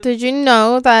Did you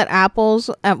know that apples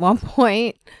at one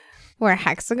point were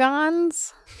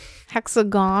hexagons?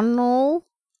 Hexagonal?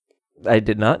 I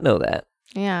did not know that.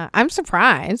 Yeah, I'm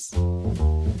surprised.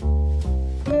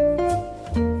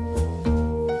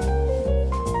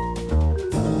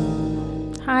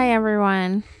 Hi,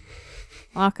 everyone.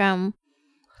 Welcome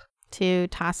to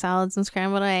Tossed Salads and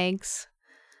Scrambled Eggs.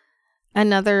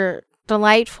 Another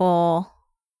delightful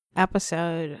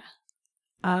episode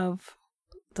of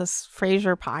this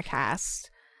Frasier podcast,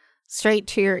 straight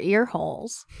to your ear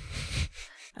holes.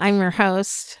 I'm your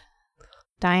host,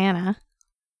 Diana.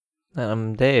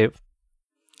 I'm Dave.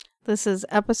 This is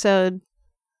episode,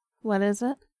 what is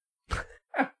it?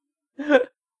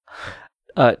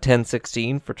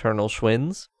 1016, Fraternal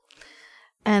Schwins.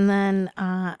 And then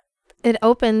it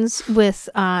opens with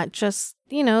just,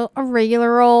 a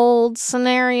regular old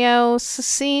scenario,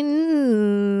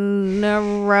 scene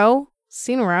row.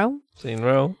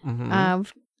 Mm-hmm.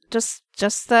 Of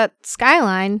just that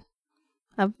skyline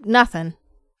of nothing.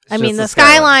 It's I mean, the just a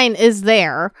skyline. skyline is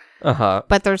there, Uh-huh.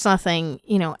 but there's nothing,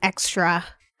 extra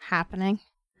happening.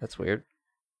 That's weird.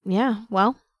 Yeah,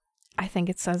 well, I think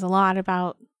it says a lot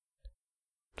about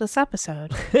this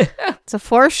episode. It's a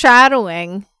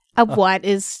foreshadowing of what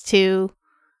is to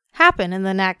happen in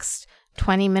the next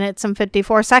 20 minutes and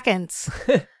 54 seconds.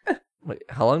 Wait,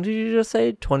 how long did you just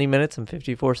say? 20 minutes and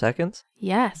 54 seconds?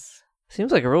 Yes.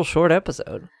 Seems like a real short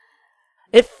episode.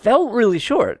 It felt really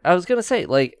short. I was going to say,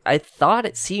 I thought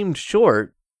it seemed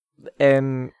short,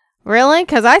 and... Really?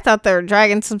 Because I thought they were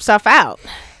dragging some stuff out.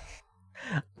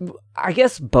 I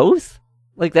guess both?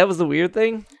 That was the weird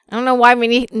thing? I don't know why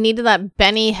we needed that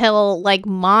Benny Hill,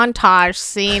 montage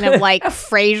scene of,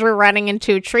 Frasier running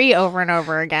into a tree over and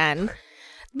over again.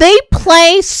 They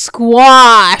play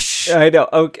squash! I know,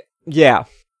 okay. Yeah.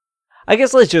 I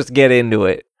guess let's just get into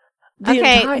it. We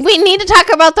need to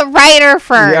talk about the writer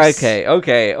first. Yeah,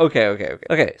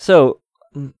 okay. So,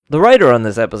 the writer on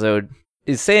this episode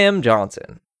is Sam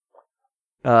Johnson.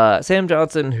 Sam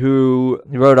Johnson, who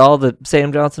wrote all the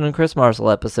Sam Johnson and Chris Marshall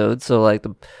episodes, so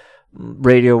the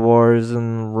Radio Wars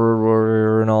and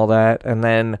Roar and all that,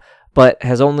 but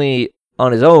has only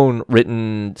on his own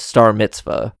written Star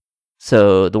Mitzvah.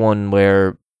 So the one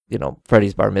where,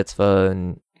 Freddie's bar mitzvah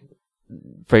and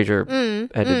Frasier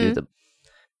had to do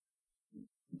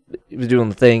he was doing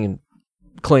the thing and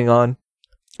Klingon.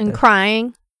 And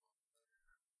crying.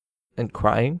 And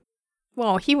crying?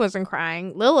 Well, he wasn't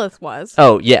crying. Lilith was.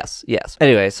 Oh, yes.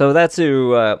 Anyway, so that's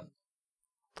who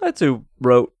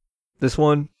wrote this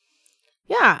one.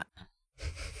 Yeah.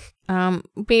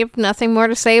 We have nothing more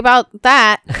to say about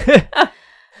that.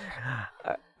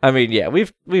 I mean, yeah,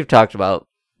 we've talked about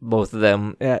both of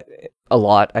them a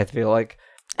lot, I feel like.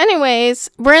 Anyways,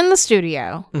 we're in the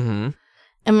studio. Mm-hmm.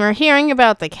 And we're hearing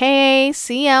about the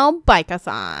KACL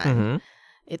Bike-a-thon. Mm-hmm.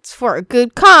 It's for a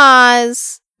good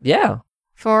cause. Yeah.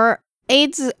 For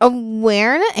AIDS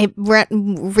awareness,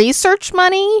 research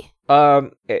money.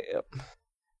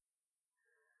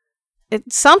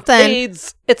 It's something.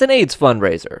 AIDS. It's an AIDS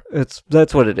fundraiser.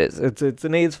 That's what it is. It's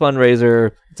an AIDS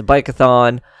fundraiser. It's a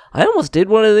bike-a-thon. I almost did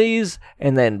one of these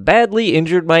and then badly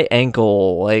injured my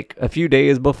ankle a few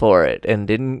days before it and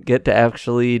didn't get to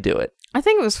actually do it. I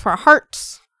think it was for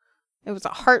hearts. It was a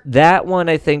heart. That one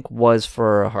I think was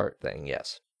for a heart thing.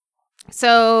 Yes.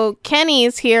 So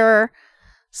Kenny's here.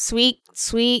 Sweet,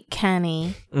 sweet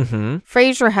Kenny. Mm-hmm.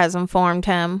 Frasier has informed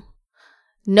him,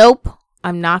 nope,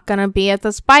 I'm not going to be at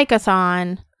this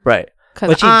bike-a-thon. Right.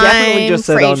 Which he definitely just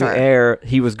said Frasier. on the air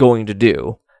he was going to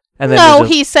do. And then no,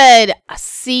 he said,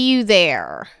 see you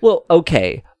there. Well,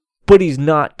 okay. But he's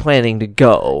not planning to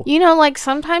go.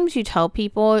 Sometimes you tell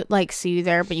people, see you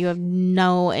there, but you have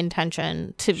no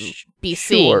intention to be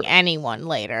seeing anyone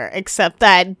later, except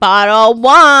that bottle of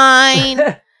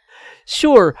wine.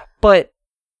 Sure, but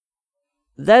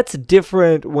that's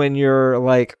different when you're,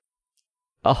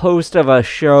 a host of a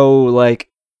show,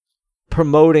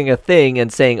 promoting a thing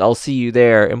and saying, I'll see you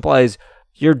there, implies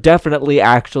you're definitely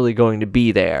actually going to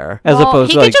be there. As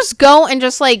opposed to, he could just go and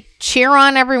just, cheer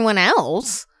on everyone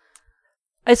else.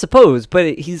 I suppose,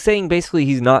 but he's saying basically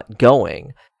he's not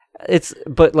going.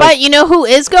 But you know who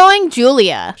is going?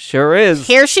 Julia. Sure is.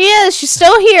 Here she is. She's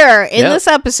still here in this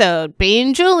episode,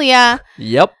 being Julia.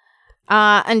 Yep.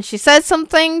 And she said some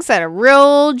things that are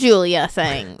real Julia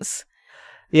things.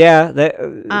 Yeah,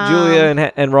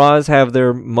 Julia and Roz have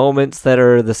their moments that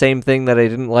are the same thing that I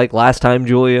didn't like last time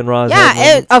Julia and Roz had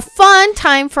moments. A fun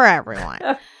time for everyone.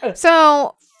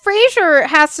 So Frasier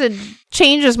has to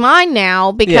change his mind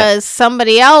now because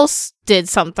somebody else did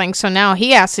something, so now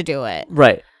he has to do it.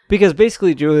 Right. Because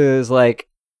basically Julia is like,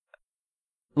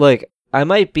 I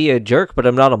might be a jerk, but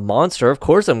I'm not a monster. Of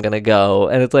course I'm gonna go.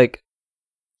 And it's like,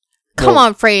 come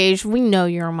on, Frage. We know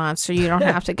you're a monster. You don't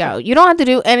have to go. You don't have to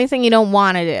do anything you don't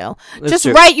want to do. Just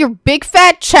write your big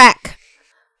fat check.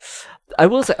 I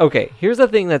will say, okay, here's the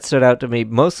thing that stood out to me,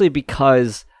 mostly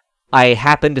because I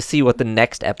happened to see what the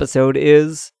next episode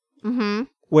is. Mm-hmm.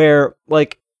 Where,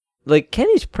 like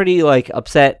Kenny's pretty, like,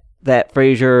 upset that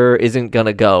Frasier isn't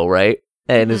gonna go, right?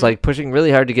 And is, like, pushing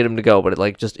really hard to get him to go, but it,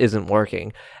 like, just isn't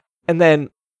working. And then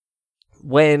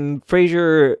when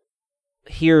Frasier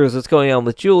hears what's going on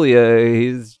with Julia,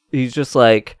 he's just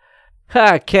like,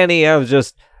 "Ha, Kenny, I was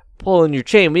just pulling your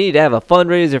chain. We need to have a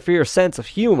fundraiser for your sense of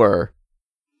humor."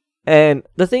 And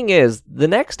the thing is, the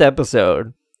next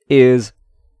episode is,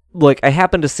 like, I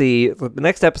happen to see, the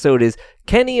next episode is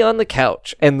Kenny on the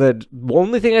couch, and the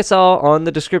only thing I saw on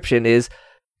the description is,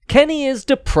 Kenny is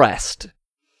depressed.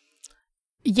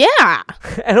 Yeah.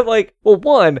 And I'm like, well,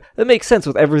 one, that makes sense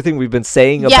with everything we've been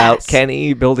saying about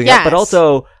Kenny building up, but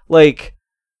also, like,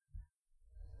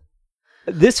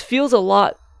 this feels a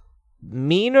lot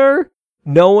meaner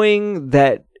knowing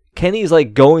that Kenny's,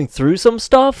 like, going through some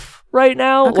stuff right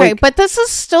now. Okay, like, but this is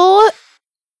still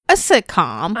a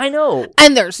sitcom. I know.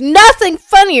 And there's nothing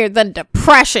funnier than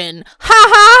depression. Ha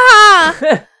ha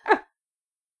ha!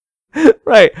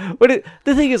 Right. But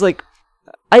the thing is, like,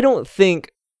 I don't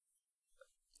think...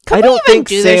 Can we even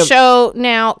do this show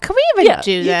now? Can we even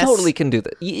do this? You totally can do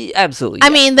that. Absolutely. I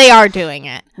mean, they are doing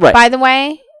it. Right. By the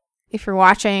way, if you're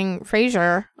watching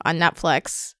Frasier on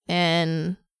Netflix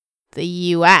in the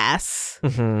US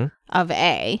of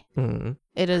A,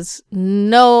 it is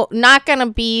not going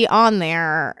to be on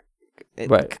there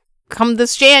come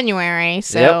this January.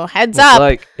 So heads up.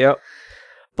 Like, yep.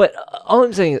 But all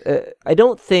I'm saying, I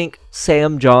don't think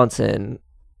Sam Johnson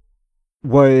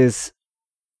was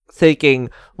thinking,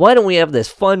 why don't we have this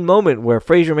fun moment where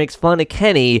Frasier makes fun of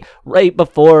Kenny right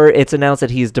before it's announced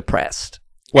that he's depressed?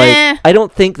 Like, I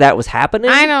don't think that was happening.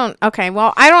 Okay,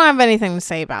 well, I don't have anything to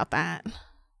say about that.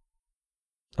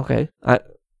 Okay.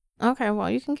 Okay, well,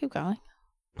 you can keep going.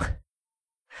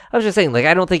 I was just saying, like,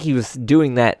 I don't think he was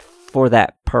doing that for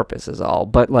that purpose is all,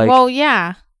 but like... Well,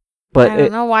 yeah. But I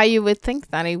don't know why you would think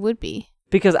that he would be.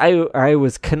 Because I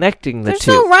was connecting the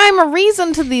two. There's no rhyme or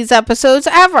reason to these episodes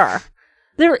ever.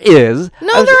 There is.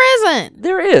 No, there isn't.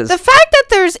 There is. The fact that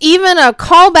there's even a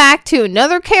callback to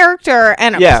another character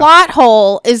and a plot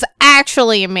hole is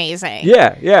actually amazing.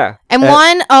 Yeah, yeah. And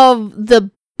one of the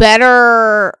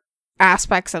better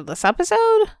aspects of this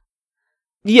episode.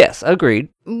 Yes, agreed.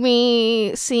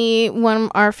 We see one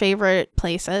of our favorite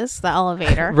places, the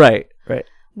elevator. Right.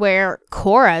 Where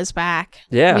Cora's back.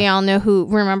 Yeah. We all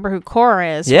remember who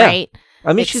Cora is, yeah. right?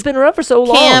 I mean, she's been around for so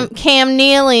long. Cam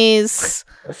Neely's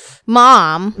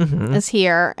mom is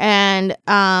here, and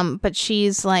but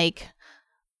she's like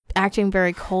acting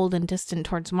very cold and distant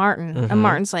towards Martin. And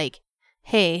Martin's like,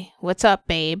 "Hey, what's up,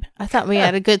 babe? I thought we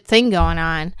had a good thing going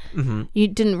on. You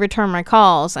didn't return my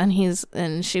calls."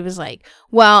 And she was like,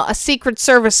 "Well, a Secret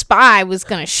Service spy was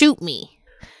gonna shoot me.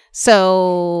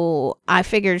 So I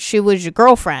figured she was your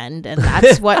girlfriend, and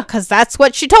because that's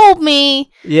what she told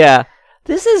me." Yeah.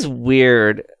 This is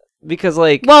weird because,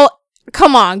 like... Well,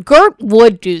 come on. Gert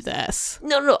would do this.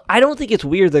 No. I don't think it's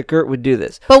weird that Gert would do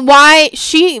this. But why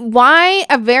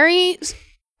a very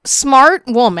smart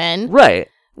woman... Right.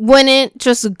 Wouldn't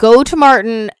just go to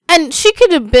Martin, and she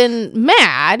could have been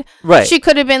mad. Right. She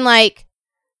could have been like,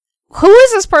 who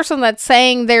is this person that's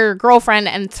saying they're your girlfriend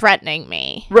and threatening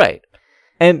me? Right.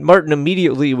 And Martin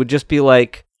immediately would just be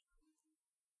like,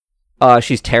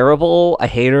 she's terrible. I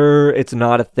hate her. It's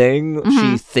not a thing.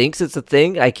 She thinks it's a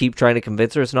thing. I keep trying to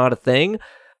convince her it's not a thing.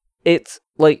 It's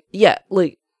like, yeah,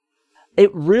 like, it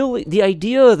really, the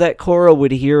idea that Cora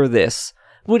would hear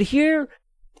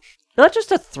not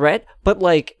just a threat, but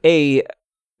like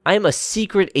I'm a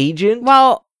secret agent.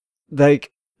 Well,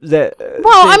 like that.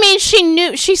 Well, I mean,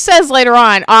 she says later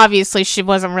on, obviously she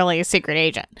wasn't really a secret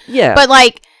agent. Yeah. But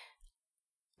like,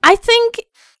 I think,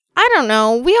 I don't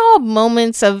know, we all have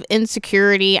moments of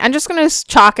insecurity. I'm just going to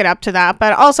chalk it up to that.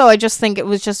 But also, I just think it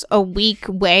was just a weak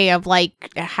way of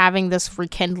like having this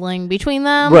rekindling between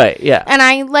them. Right, yeah. And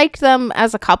I liked them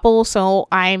as a couple, so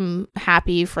I'm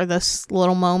happy for this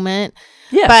little moment.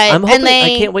 Yeah, I'm hoping,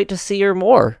 I can't wait to see her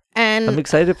more. And I'm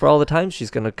excited for all the times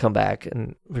she's going to come back,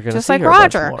 and we're going to see like her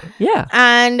Roger. a bunch more. Yeah.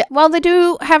 And, well, they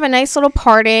do have a nice little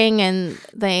parting, and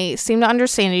they seem to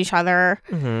understand each other.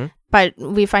 But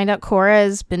we find out Cora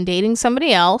has been dating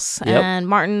somebody else, and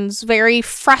Martin's very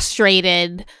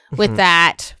frustrated with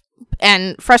that,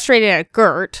 and frustrated at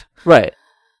Gert. Right.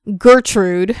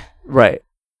 Gertrude. Right.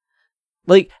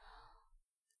 Like,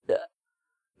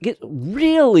 get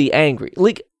really angry.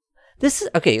 Like, This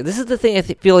is the thing I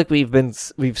feel like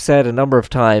we've said a number of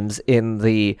times in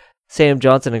the Sam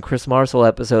Johnson and Chris Marcel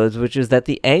episodes, which is that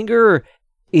the anger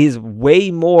is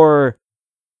way more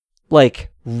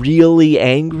like really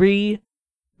angry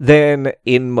than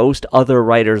in most other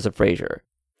writers of Frasier.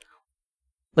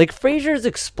 Like Frasier's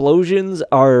explosions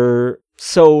are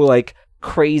so like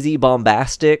crazy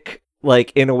bombastic,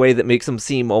 like in a way that makes them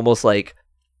seem almost like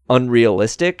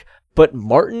unrealistic. But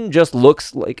Martin just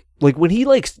looks like when he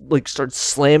like starts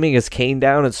slamming his cane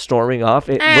down and storming off.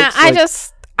 It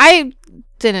looks like...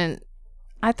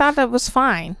 I thought that was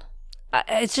fine.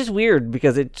 It's just weird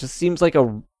because it just seems like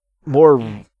a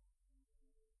more...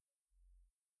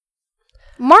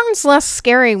 Martin's less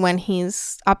scary when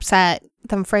he's upset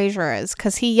than Frasier is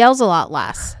because he yells a lot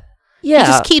less. Yeah. He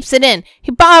just keeps it in.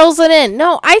 He bottles it in.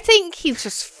 No, I think he's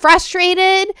just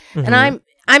frustrated, and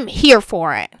I'm here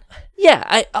for it.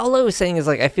 Yeah, all I was saying is,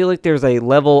 like, I feel like there's a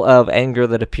level of anger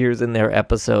that appears in their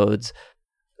episodes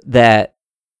that,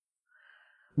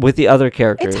 with the other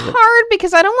characters... It's hard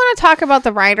because I don't want to talk about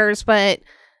the writers, but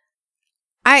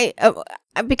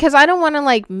because I don't want to,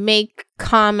 like, make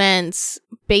comments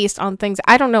based on things.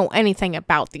 I don't know anything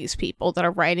about these people that are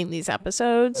writing these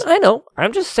episodes. I know.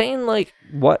 I'm just saying, like,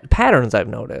 what patterns I've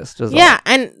noticed. Yeah,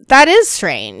 and that is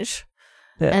strange.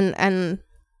 Yeah. And...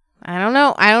 I don't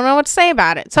know what to say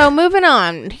about it. So moving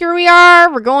on. Here we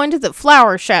are. We're going to the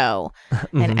flower show.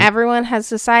 And everyone has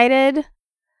decided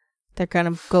they're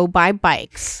going to go buy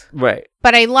bikes. Right.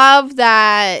 But I love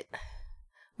that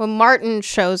when Martin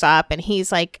shows up and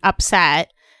he's like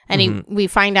upset and we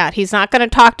find out he's not going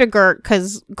to talk to Gert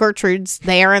because Gertrude's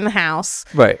there in the house.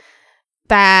 Right.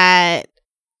 That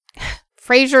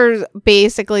Frasier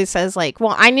basically says like,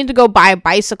 well, I need to go buy a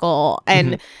bicycle.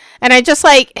 And I just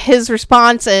like his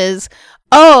response is,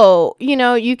 oh,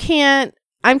 you can't,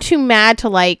 I'm too mad to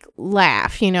like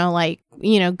laugh,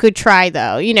 good try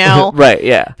though, Right,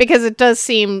 yeah. Because it does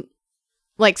seem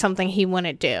like something he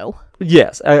wouldn't do.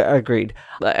 Yes, I agreed.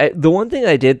 The one thing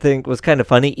I did think was kind of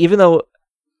funny, even though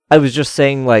I was just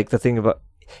saying like the thing about,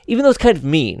 even though it's kind of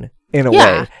mean in a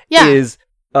way, is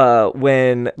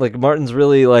when like Martin's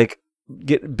really like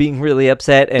being really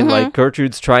upset and like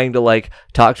Gertrude's trying to like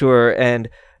talk to her and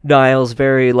Niles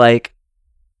very, like,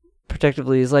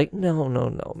 protectively is like,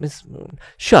 no, Miss Moon,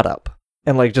 shut up.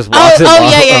 And, like, just walks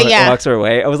her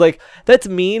away. I was like, that's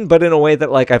mean, but in a way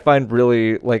that, like, I find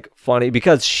really, like, funny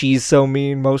because she's so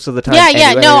mean most of the time.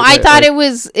 Yeah, no, I thought it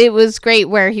was great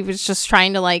where he was just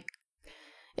trying to, like,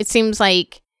 it seems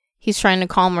like he's trying to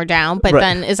calm her down, but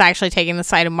then is actually taking the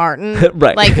side of Martin.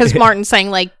 Right. Like, because Martin's saying,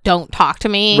 like, don't talk to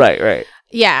me. Right.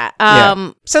 Yeah.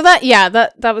 So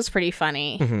that was pretty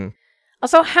funny. Mm-hmm.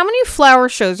 Also, how many flower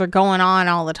shows are going on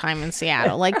all the time in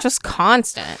Seattle? Like, just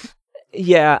constant.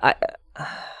 Yeah,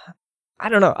 I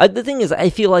don't know. The thing is, I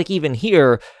feel like even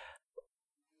here,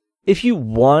 if you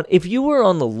were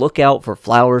on the lookout for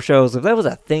flower shows, if that was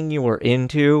a thing you were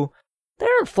into, there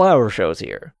are flower shows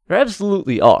here. There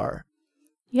absolutely are.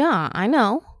 Yeah, I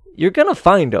know. You're gonna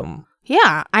find them.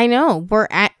 Yeah, I know. We're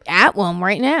at one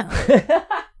right now.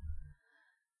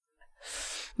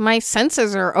 My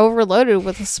senses are overloaded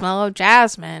with the smell of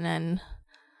jasmine and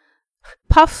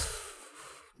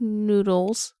puff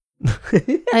noodles.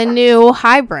 A new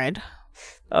hybrid.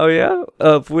 Oh, yeah?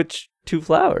 Of which two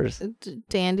flowers?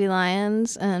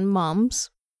 Dandelions and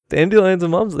mums. Dandelions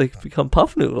and mums, they become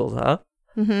puff noodles, huh?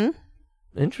 Mm-hmm.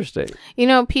 Interesting.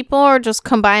 People are just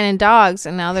combining dogs,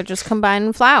 and now they're just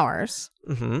combining flowers.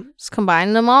 Mm-hmm. Just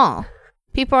combining them all.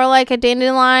 People are like, a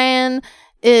dandelion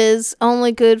is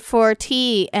only good for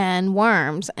tea and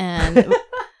worms and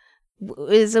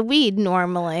is a weed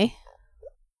normally.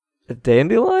 A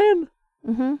dandelion?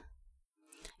 Mm-hmm.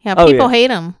 Yeah, people hate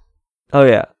them. Oh,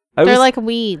 yeah. They're like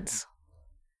weeds.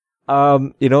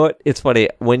 You know what? It's funny.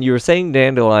 When you were saying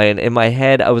dandelion, in my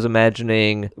head, I was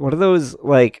imagining one of those,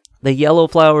 like, the yellow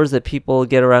flowers that people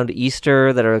get around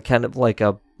Easter that are kind of like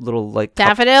a little, like...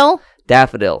 Daffodil?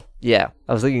 Daffodil. Yeah.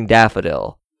 I was thinking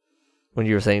daffodil when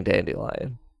you were saying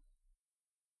dandelion.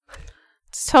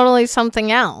 It's totally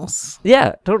something else.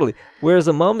 Yeah, totally. Whereas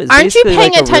a mum is Aren't you basically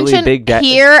paying like attention a really big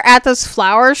here at this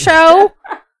flower show?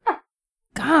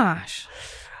 Gosh.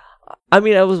 I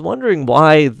mean, I was wondering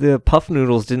why the puff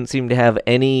noodles didn't seem to have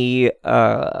any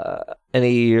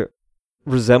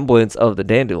resemblance of the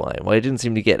dandelion. Why it didn't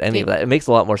seem to get any of that. It makes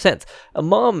a lot more sense. A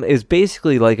mum is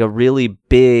basically like a really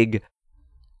big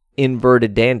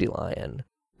inverted dandelion.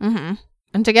 Mm-hmm.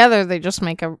 And together they just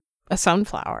make a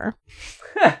sunflower.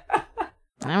 I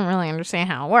don't really understand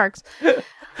how it works.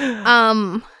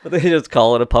 But they just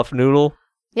call it a puff noodle?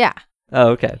 Yeah.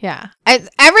 Oh, okay. Yeah.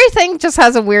 Everything just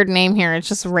has a weird name here. It's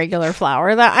just a regular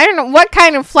flower. I don't know. What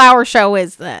kind of flower show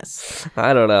is this?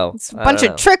 I don't know. It's a bunch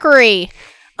of trickery.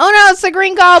 Oh, no, it's the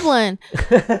Green Goblin.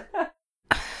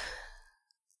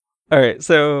 All right,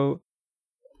 so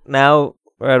now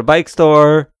we're at a bike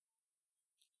store.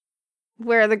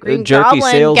 Where the Green jerky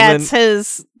Goblin salesman. gets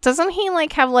his... Doesn't he,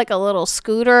 like, have, like, a little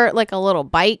scooter, like a little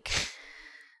bike?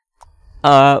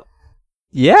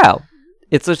 Yeah.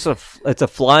 It's just it's a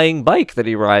flying bike that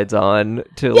he rides on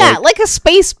to Yeah, like a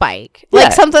space bike. Yeah.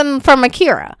 Like something from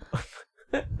Akira.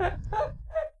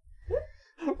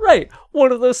 Right.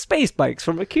 One of those space bikes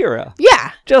from Akira.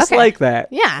 Yeah. Just okay. like that.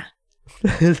 Yeah.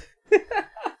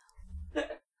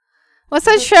 What's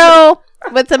that show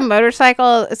with the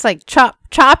motorcycle? It's like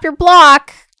chop your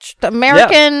block.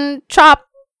 American chop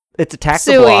It's Attack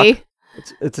the suey. Block.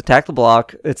 It's Attack the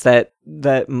Block. It's that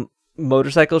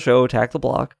motorcycle show, Attack the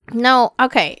Block. No,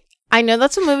 okay. I know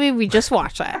that's a movie. We just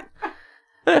watched that.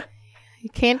 You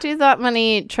can't do that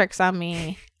many tricks on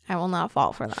me. I will not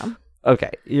fall for them.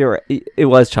 Okay, you're right. It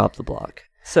was Chop the Block.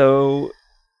 So,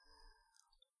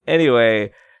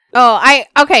 anyway.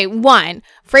 Okay, one.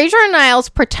 Fraser and Niles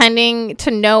pretending to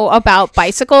know about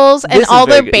bicycles and This is all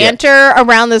their very good, yeah. banter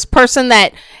around this person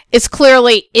that is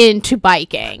clearly into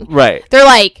biking. Right. They're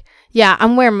like, yeah,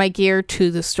 I'm wearing my gear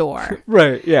to the store.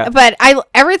 Right, yeah. But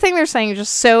everything they're saying is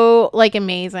just so like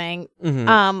amazing.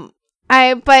 Mm-hmm.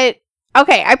 I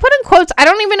put in quotes. I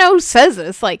don't even know who says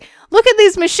this. Like, look at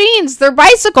these machines. They're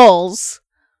bicycles.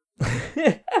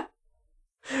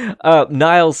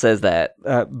 Niles says that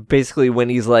basically when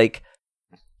he's like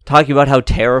talking about how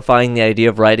terrifying the idea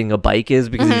of riding a bike is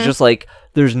because he's just like,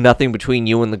 there's nothing between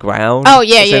you and the ground. Oh,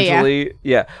 yeah.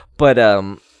 Yeah. But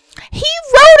He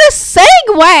rode a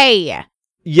Segway.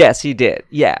 yes, he did.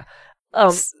 Yeah.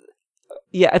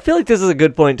 Yeah, I feel like this is a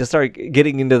good point to start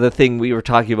getting into the thing we were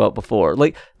talking about before.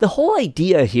 Like, the whole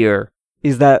idea here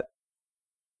is that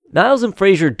Niles and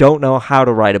Fraser don't know how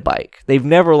to ride a bike. They've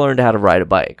never learned how to ride a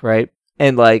bike, right?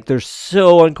 And, like, they're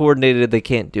so uncoordinated they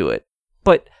can't do it.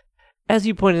 But, as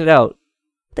you pointed out,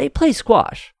 they play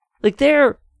squash. Like,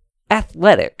 they're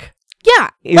athletic.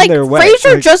 Yeah. In Like, their way.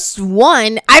 Fraser Like- just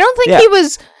won. I don't think he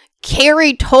was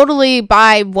carried totally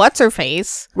by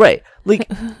what's-her-face. Right. Like,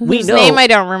 we whose know... name I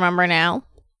don't remember now.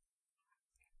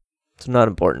 It's not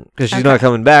important, because she's Okay. not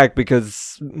coming back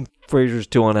because Fraser's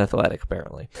too unathletic,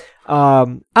 apparently.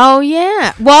 Oh,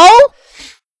 yeah. Well,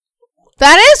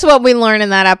 that is what we learned in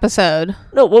that episode.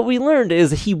 No, what we learned is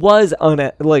he was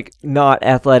not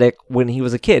athletic when he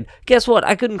was a kid. Guess what?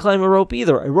 I couldn't climb a rope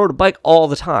either. I rode a bike all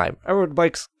the time. I rode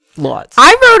bikes lots.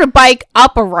 I rode a bike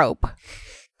up a rope.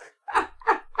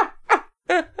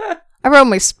 I rode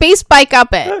my space bike up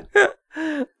it.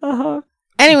 Uh-huh.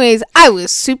 Anyways, I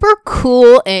was super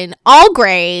cool in all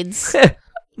grades.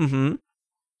 Mm-hmm.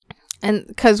 And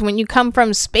because when you come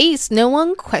from space, no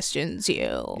one questions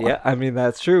you. Yeah, I mean,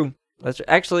 that's true. That's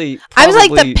actually I was like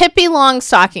probably- the Pippi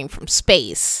Longstocking from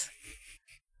space.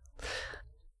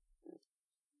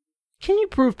 Can you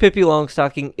prove Pippi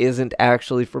Longstocking isn't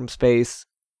actually from space?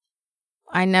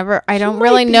 I She don't might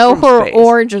really be know from her space.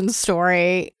 origin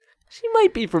story. She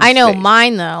might be from I know space.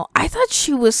 mine, though. I thought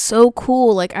she was so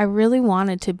cool. Like, I really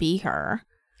wanted to be her.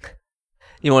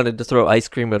 You wanted to throw ice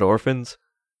cream at orphans?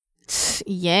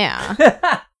 Yeah.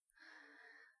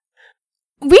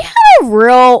 We had a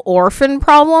real orphan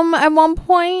problem at one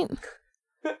point.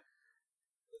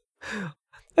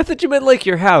 I thought you meant like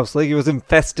your house, like it was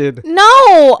infested.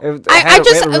 No, It I had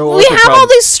just a real we orphan have all problem.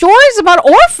 these stories about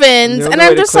orphans, The only and way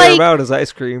I'm to just clear like, them out is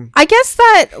ice cream. I guess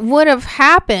that would have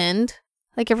happened.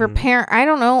 Like if your parent, I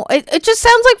don't know. It just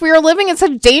sounds like we were living in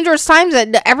such dangerous times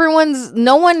that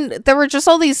there were just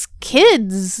all these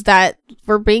kids that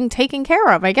were being taken care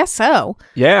of. I guess so.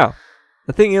 Yeah.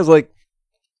 The thing is, like,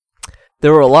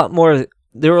 there were a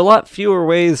lot fewer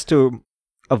ways to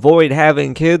avoid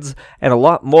having kids and a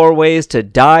lot more ways to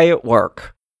die at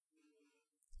work.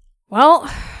 Well,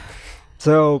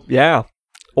 So, yeah.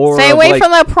 Or stay of, away like,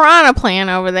 from the piranha plant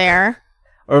over there.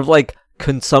 or of, like,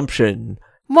 consumption.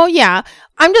 Well, yeah.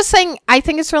 I'm just saying, I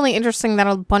think it's really interesting that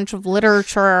a bunch of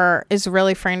literature is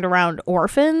really framed around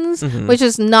orphans, Mhm. which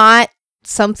is not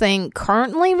something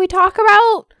currently we talk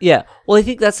about. Yeah. Well, I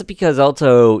think that's because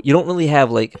also you don't really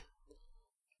have, like,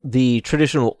 the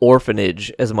traditional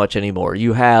orphanage as much anymore.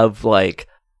 You have, like,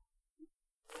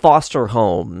 foster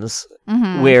homes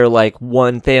Mm-hmm. where, like,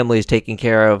 one family is taking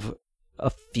care of a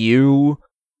few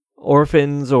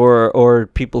orphans or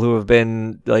people who have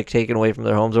been like taken away from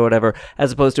their homes or whatever,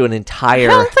 as opposed to an I entire.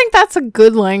 don't think that's a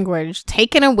good language.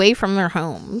 Taken away from their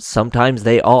homes. Sometimes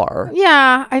they are.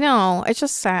 Yeah, I know. It's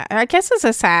just sad. I guess it's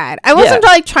a sad. I wasn't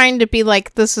like trying to be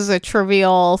like this is a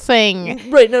trivial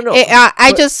thing. Right? No.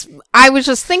 I was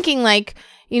just thinking like,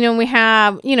 you know, we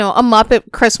have, you know, A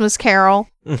Muppet Christmas Carol.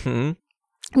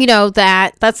 Mm-hmm. You know,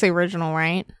 that's the original,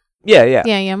 right? Yeah.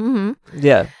 Mm-hmm.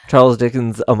 Yeah. Charles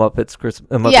Dickens' A Muppet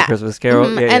Christmas Carol.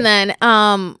 Mm-hmm. Yeah, and then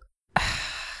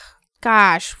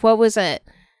gosh, what was it?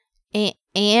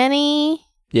 Annie.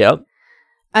 Yep.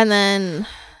 And then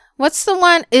what's the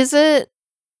one? Is it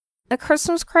A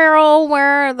Christmas Carol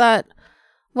where that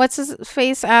what's his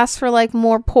face asks for like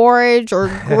more porridge or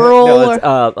gruel? No, it's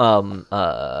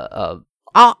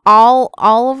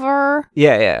Oliver.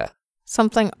 Yeah.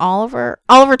 Something Oliver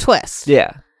Twist.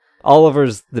 Yeah.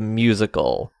 Oliver's the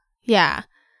musical. Yeah.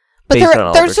 But Based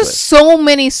on there's just Twist. so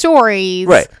many stories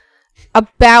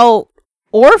about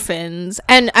orphans.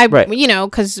 And you know,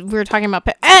 because we were talking about,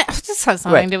 this has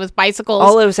something to do with bicycles.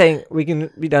 All I was saying, we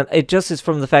can be done. It just is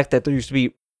from the fact that there used to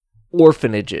be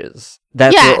orphanages.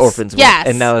 That's where orphans went.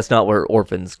 And now that's not where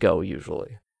orphans go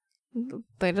usually.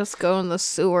 They just go in the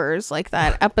sewers like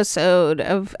that episode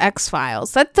of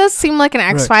X-Files. That does seem like an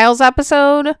X-Files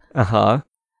episode. Uh-huh.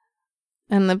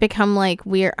 And they become like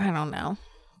weird. I don't know.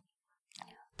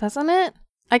 Doesn't it?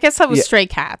 I guess that was Stray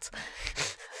Cats.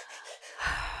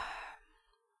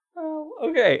 Oh,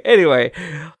 okay. Anyway.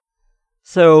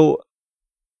 So.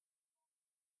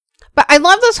 But I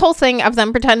love this whole thing of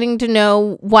them pretending to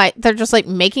know what they're just like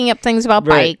making up things about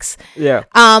bikes. Yeah.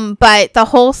 But the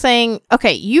whole thing,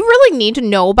 okay, you really need to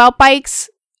know about bikes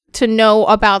to know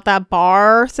about that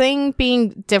bar thing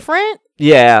being different.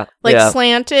 Yeah. Like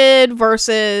slanted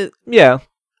versus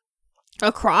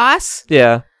across.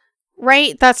 Yeah.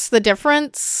 Right? That's the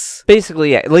difference.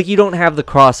 Basically, yeah. Like you don't have the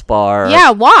crossbar.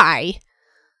 Yeah, why?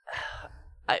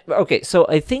 Okay, so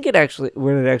I think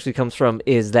where it actually comes from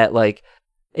is that like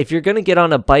if you're going to get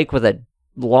on a bike with a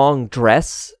long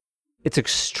dress, it's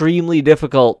extremely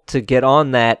difficult to get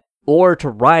on that or to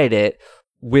ride it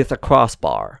with a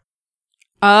crossbar.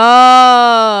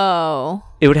 Oh.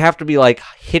 It would have to be like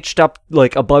hitched up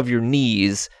like above your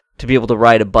knees to be able to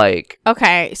ride a bike.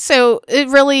 Okay, so it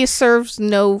really serves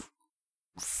no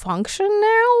function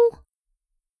now?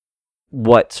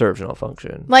 What serves no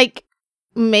function? Like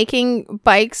making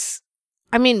bikes.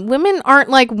 I mean, women aren't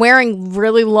like wearing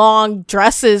really long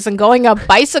dresses and going up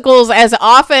bicycles as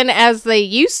often as they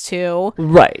used to.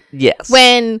 Right, yes.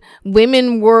 When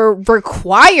women were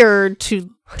required to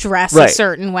dress a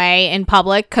certain way in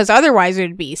public, because otherwise it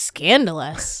would be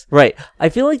scandalous. Right. I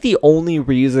feel like the only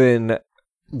reason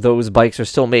those bikes are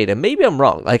still made, and maybe I'm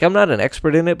wrong, like I'm not an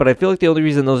expert in it, but I feel like the only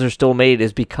reason those are still made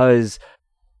is because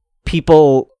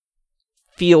people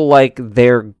feel like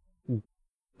they're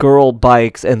girl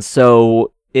bikes, and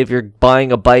so if you're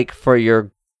buying a bike for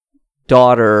your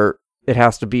daughter, it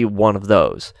has to be one of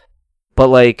those. But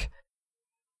like,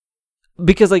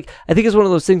 because like I think it's one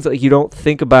of those things that like, you don't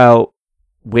think about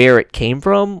where it came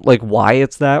from, like why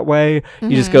it's that way. Mm-hmm.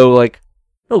 You just go like,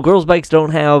 no, girls' bikes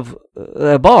don't have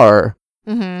a bar.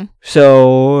 Mm-hmm.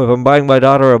 So if I'm buying my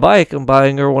daughter a bike, I'm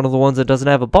buying her one of the ones that doesn't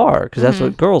have a bar, because that's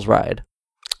what girls ride.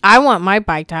 I want my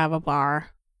bike to have a bar.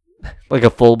 Like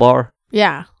a full bar?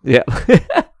 Yeah. Yeah.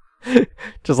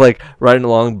 Just like riding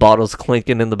along, bottles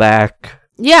clinking in the back.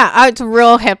 Yeah, it's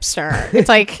real hipster. It's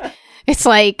like it's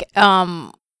like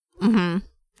a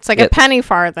penny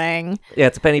farthing. Yeah,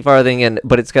 it's a penny farthing,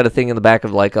 but it's got a thing in the back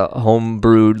of like a home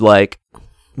brewed like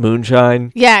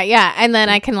moonshine. Yeah, and then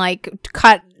I can like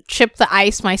chip the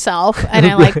ice myself, and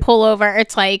I like pull over.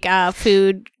 It's like a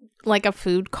food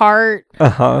cart.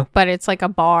 But it's like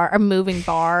a moving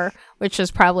bar, which is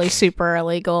probably super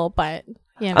illegal. But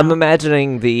you know, I'm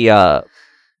imagining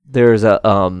there's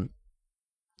a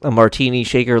martini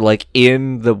shaker like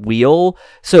in the wheel,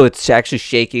 so it's actually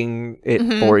shaking it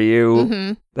for you.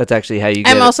 Mm-hmm. That's actually how you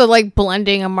get I'm also like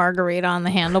blending a margarita on the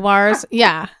handlebars.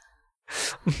 Yeah.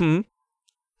 Mm-hmm.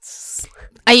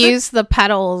 I use the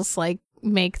pedals like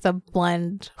make the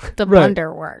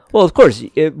blender work. Well, of course,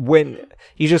 when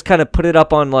you just kind of put it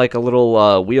up on like a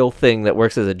little wheel thing that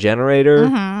works as a generator,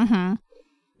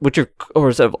 which you're of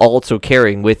course also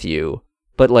carrying with you.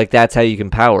 But like that's how you can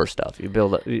power stuff. You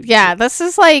build it. Yeah, this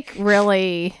is like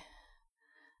really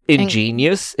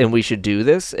ingenious, and we should do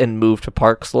this and move to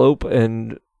Park Slope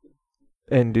and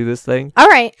do this thing. All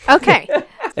right. Okay.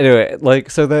 Anyway, like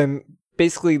so then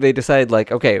basically they decide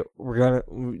like, okay, we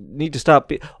need to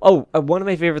stop. One of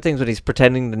my favorite things when he's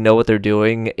pretending to know what they're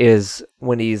doing is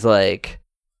when he's like,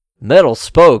 metal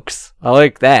spokes. I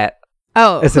like that.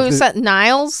 Oh, As if who said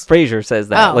Niles? Frasier says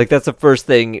that. Oh. Like, that's the first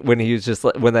thing when he's just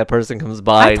like, when that person comes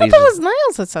by. I and thought he's that was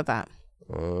Niles that said that.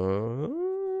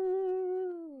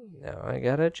 Now I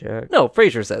gotta check. No,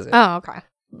 Frasier says it. Oh, okay.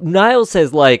 Niles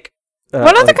says like.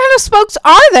 What other like, kind of spokes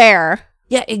are there?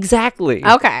 Yeah, exactly.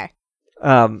 Okay.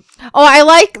 Oh, I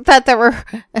like that there were.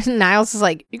 Niles is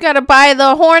like, you got to buy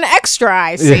the horn extra.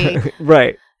 I see. yeah,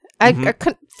 right. A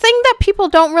thing that people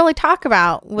don't really talk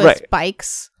about with Right.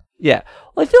 bikes. Yeah.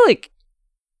 Well, I feel like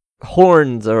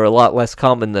horns are a lot less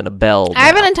common than a bell. I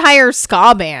have now. an entire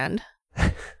ska band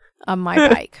on my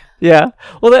bike. Yeah.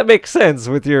 Well, that makes sense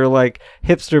with your like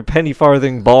hipster penny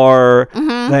farthing bar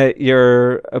Mm-hmm. that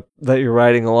you're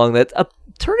riding along. That's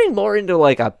turning more into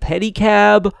like a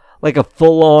pedicab, like a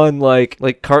full on like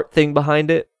cart thing behind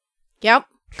it. Yep.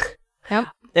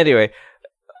 Anyway,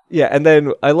 yeah, and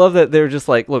then I love that they're just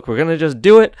like, look, we're gonna just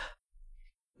do it.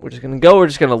 We're just gonna go. We're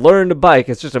just gonna learn to bike.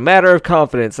 It's just a matter of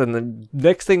confidence. And the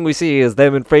next thing we see is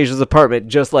them in Frasier's apartment,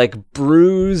 just like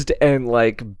bruised and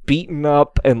like beaten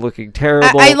up and looking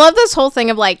terrible. I love this whole thing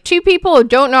of like two people who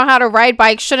don't know how to ride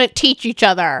bikes shouldn't teach each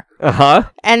other.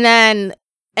 And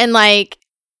like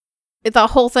the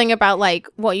whole thing about like,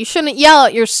 well, you shouldn't yell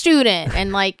at your student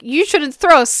and like you shouldn't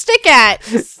throw a stick at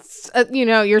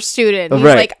your student. He's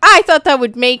Right. like, I thought that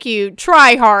would make you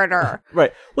try harder.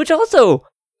 Right. Which also,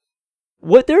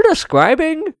 what they're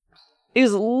describing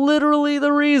is literally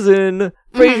the reason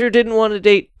Frasier didn't want to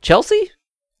date Chelsea.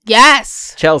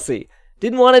 Yes. Chelsea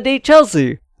didn't want to date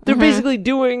Chelsea. They're Mhm. basically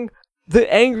doing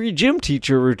the angry gym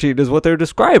teacher routine is what they're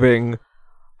describing.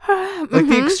 Like the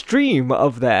Mhm. extreme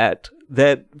of that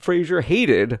Frasier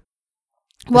hated.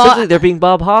 Well, Essentially, they're being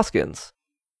Bob Hoskins.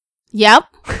 Yep.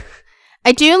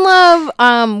 I do love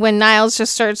when Niles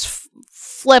just starts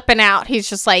flipping out. He's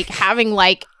just like having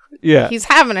like Yeah. he's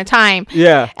having a time.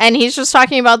 Yeah. And he's just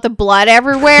talking about the blood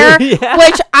everywhere, Yeah.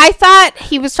 which I thought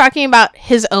he was talking about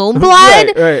his own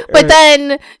blood. Right, But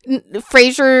then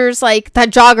Frasier's like, that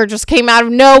jogger just came out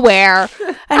of nowhere.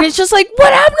 And it's just like,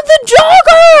 what happened to the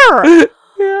jogger?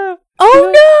 Yeah.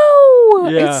 Oh no.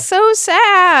 Yeah. It's so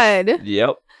sad.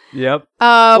 Yep. Well,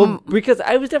 Um because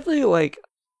I was definitely like,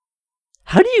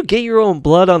 how do you get your own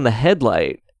blood on the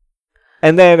headlight?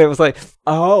 And then it was like,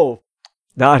 oh,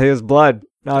 not his blood.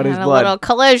 Not his had a blood. little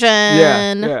collision.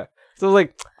 Yeah. So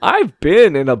like, I've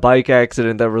been in a bike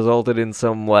accident that resulted in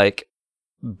some like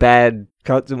bad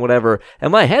cuts and whatever,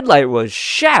 and my headlight was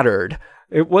shattered.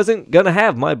 It wasn't gonna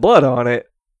have my blood on it.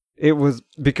 It was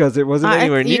because it wasn't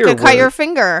anywhere near. You could cut where- your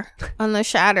finger on the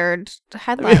shattered I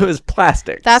headlight. mean, it was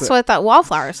plastic. That's so- what that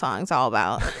Wallflower song's all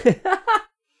about.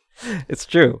 It's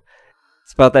true.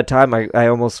 It's about that time I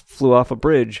almost flew off a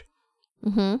bridge.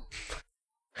 Mm-hmm.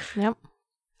 Yep.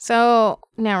 So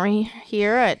now we're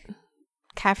here at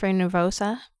Cafe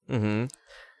Nervosa. Mm-hmm.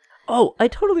 Oh, I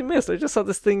totally missed. I just saw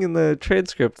this thing in the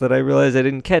transcript that I realized I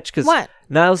didn't catch because What?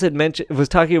 Niles was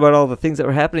talking about all the things that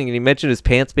were happening, and he mentioned his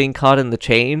pants being caught in the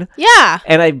chain. Yeah.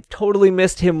 And I totally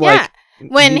missed him. Yeah.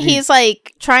 Like When he's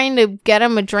like trying to get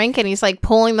him a drink and he's like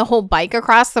pulling the whole bike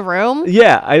across the room.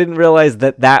 Yeah, I didn't realize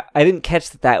that I didn't catch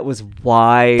that was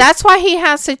why. That's why he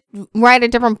has to ride a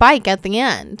different bike at the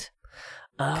end.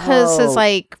 Because his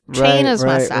like chain is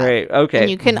messed up. Right, okay. And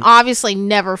you can obviously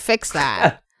never fix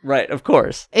that. Right, of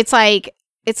course. It's like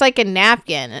a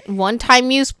napkin. One time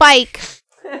use bike.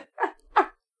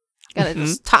 Gotta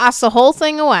just toss the whole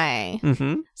thing away.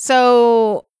 Mm-hmm.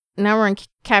 So now we're in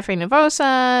Cafe Nervosa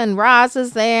and Roz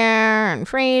is there and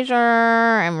Frasier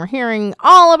and we're hearing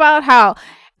all about how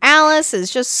Alice is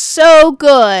just so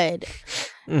good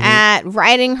at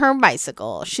riding her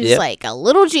bicycle. She's like a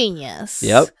little genius.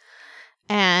 Yep.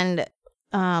 And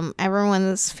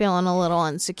everyone's feeling a little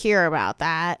insecure about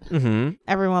that. Mm-hmm.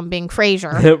 Everyone being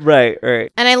Frasier. Right.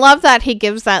 And I love that he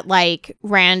gives that like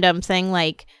random thing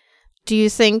like, do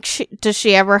you think does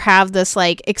she ever have this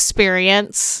like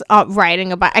experience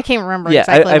riding a bike? I can't remember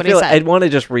exactly I what he feel said. I'd want to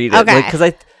just read it. Okay. Because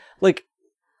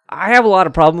I have a lot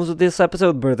of problems with this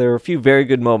episode, but there are a few very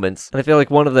good moments. And I feel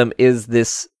like one of them is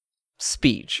this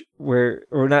speech or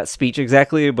not speech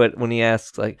exactly, but when he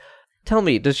asks like, tell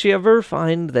me, does she ever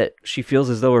find that she feels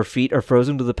as though her feet are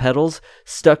frozen to the pedals,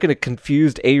 stuck in a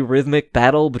confused arrhythmic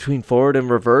battle between forward and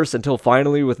reverse until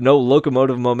finally, with no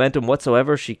locomotive momentum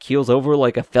whatsoever, she keels over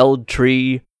like a felled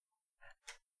tree?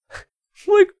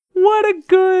 Like, what a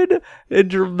good and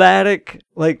dramatic,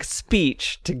 like,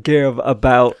 speech to give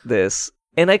about this.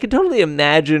 And I can totally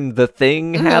imagine the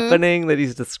thing happening that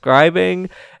he's describing.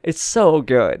 It's so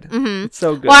good. Mm-hmm. It's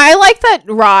so good. Well, I like that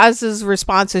Roz's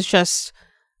response is just,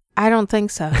 I don't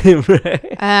think so.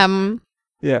 Right. Um,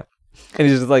 Yeah. And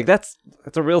he's just like, that's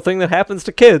a real thing that happens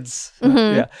to kids.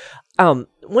 Mhm. Yeah.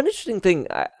 One interesting thing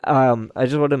I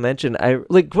just want to mention, I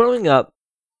like growing up.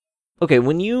 Okay,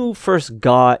 when you first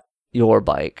got your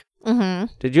bike,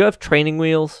 did you have training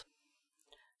wheels?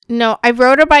 No, I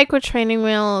rode a bike with training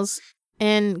wheels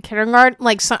in kindergarten.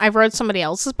 Like, I rode somebody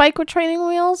else's bike with training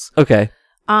wheels. Okay.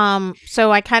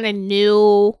 So I kind of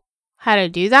knew how to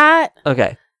do that.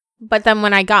 Okay. But then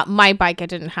when I got my bike, I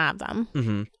didn't have them.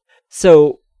 Mm-hmm.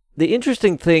 So the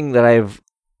interesting thing that I've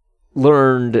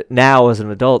learned now as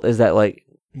an adult is that, like,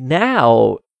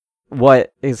 now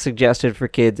what is suggested for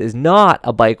kids is not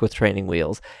a bike with training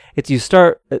wheels. It's you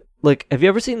start, like, have you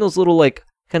ever seen those little, like,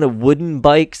 kind of wooden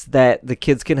bikes that the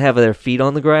kids can have their feet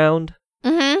on the ground?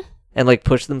 Mm-hmm. And, like,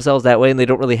 push themselves that way, and they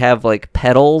don't really have, like,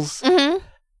 pedals? Mm-hmm.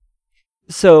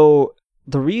 So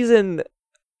the reason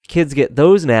kids get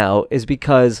those now is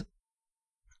because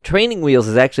training wheels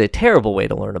is actually a terrible way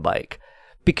to learn a bike,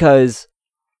 because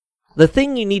the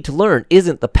thing you need to learn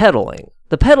isn't the pedaling.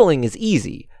 The pedaling is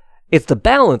easy. It's the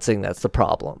balancing that's the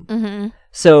problem. Mm-hmm.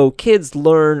 So kids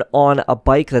learn on a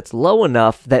bike that's low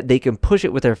enough that they can push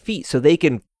it with their feet, so they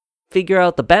can figure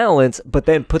out the balance, but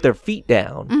then put their feet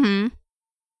down. Mm-hmm.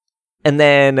 And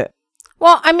then...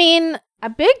 Well, I mean, a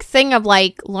big thing of,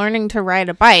 like, learning to ride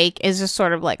a bike is just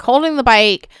sort of, like, holding the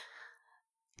bike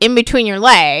in between your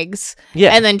legs,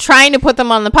 and then trying to put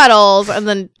them on the pedals, and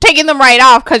then taking them right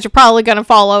off because you're probably going to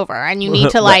fall over, and you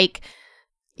need to, like,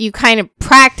 you kind of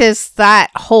practice that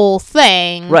whole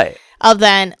thing. Right. Of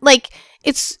then, like,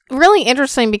 it's really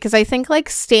interesting because I think,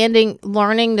 like,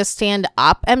 learning to stand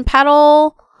up and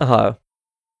pedal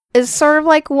is sort of,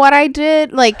 like, what I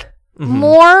did, like,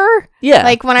 more. Yeah.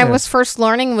 Like, when I was first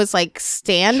learning was, like,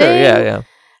 standing. Sure, yeah.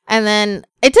 And then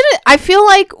it didn't, I feel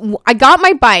like I got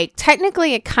my bike.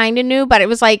 Technically, it kind of knew, but it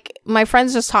was like my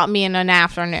friends just taught me in an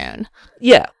afternoon.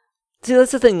 Yeah. See,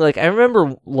 that's the thing. Like, I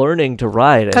remember learning to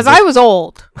ride. Because I was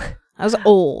old. I was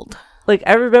old. Like,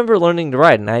 I remember learning to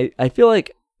ride, and I feel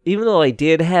like even though I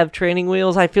did have training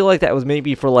wheels, I feel like that was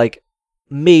maybe for, like,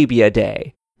 maybe a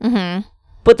day. Mm-hmm.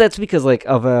 But that's because, like,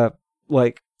 of a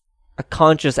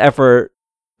conscious effort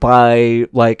by,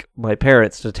 like, my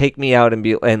parents to take me out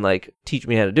and like teach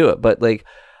me how to do it. But, like,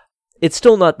 it's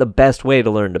still not the best way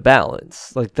to learn to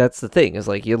balance. Like, that's the thing, is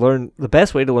like the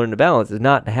best way to learn to balance is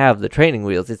not to have the training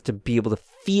wheels. It's to be able to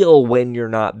feel when you're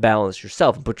not balanced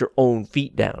yourself and put your own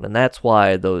feet down. And that's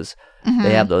why they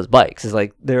have those bikes. It's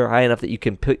like they're high enough that you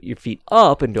can put your feet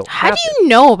up and don't How do you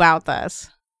know about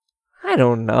this? I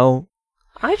don't know.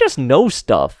 I just know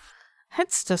stuff.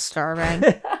 That's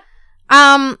disturbing.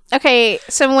 Okay,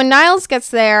 so when Niles gets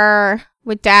there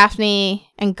with Daphne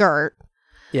and Gert,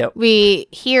 we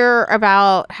hear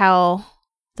about how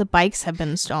the bikes have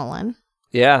been stolen.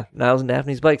 Yeah, Niles and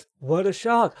Daphne's bikes. What a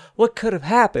shock. What could have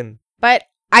happened? But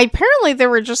apparently they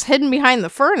were just hidden behind the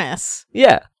furnace.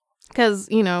 Yeah. Because,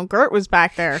 Gert was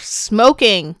back there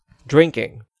smoking.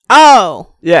 Drinking.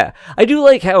 Oh. Yeah. I do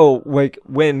like how, like,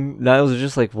 when Niles is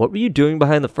just like, what were you doing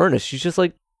behind the furnace? She's just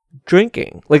like,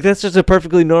 drinking. Like, that's just a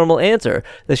perfectly normal answer.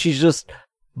 That she's just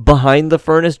behind the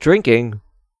furnace drinking.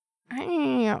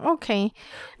 Okay.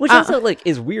 Which also, like,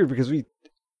 is weird because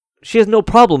she has no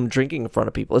problem drinking in front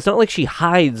of people. It's not like she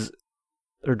hides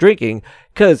her drinking,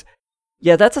 because,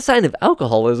 yeah, that's a sign of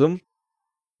alcoholism,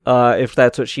 if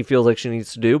that's what she feels like she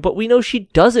needs to do, but we know she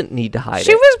doesn't need to hide it.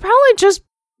 She was probably just...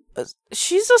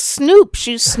 She's a snoop.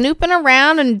 She's snooping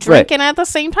around and drinking at the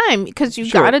same time, because you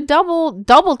got to double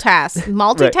task,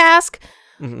 multitask.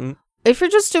 Mm-hmm. If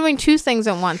you're just doing two things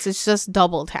at once, it's just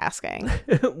double tasking.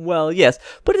 Well, yes,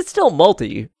 but it's still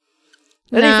multi.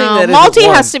 No, multi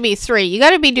has to be three. You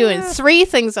got to be doing three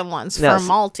things at once for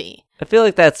multi. I feel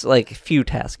like that's like few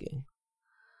tasking.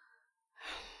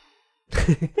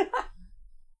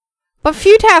 But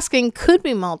few tasking could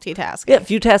be multitasking. Yeah,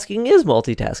 few tasking is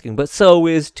multitasking, but so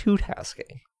is two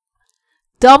tasking.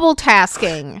 Double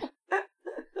tasking.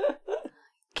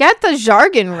 Get the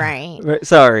jargon right.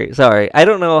 Sorry. I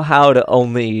don't know how to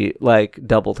only, like,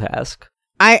 double task.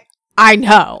 I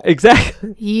know.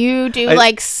 Exactly. You do,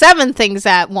 like, 7 things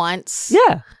at once.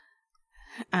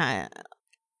 Yeah.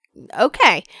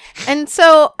 Okay. And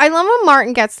so I love when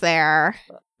Martin gets there.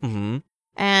 Mm-hmm.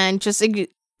 And just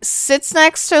sits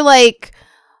next to, like,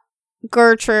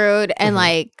 Gertrude and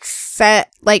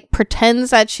pretends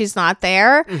that she's not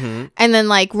there. Mm-hmm. And then,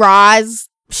 like, Roz,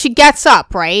 she gets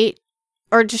up, right?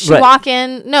 Or does she walk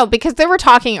in? No, because they were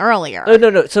talking earlier. Oh,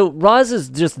 no. So Roz is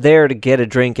just there to get a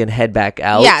drink and head back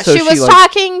out. Yeah, so she was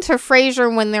talking to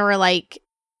Frasier when they were, like...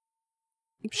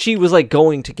 She was, like,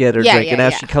 going to get her drink, and now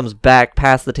she comes back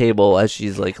past the table as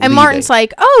she's, like, leaving. And Martin's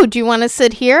like, oh, do you want to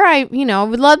sit here? I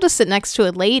would love to sit next to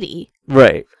a lady.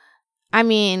 Right. I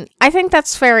mean, I think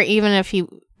that's fair even if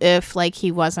if like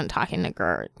he wasn't talking to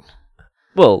Gert.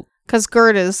 Well, because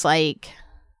Gert is like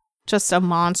just a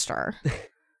monster.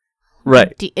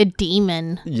 right. A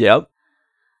demon. Yep.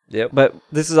 But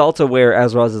this is also where,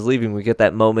 as Roz is leaving, we get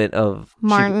that moment of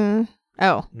Martin.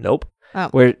 Nope. Oh.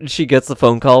 Where she gets the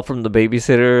phone call from the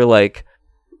babysitter, like,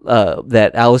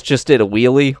 that Alice just did a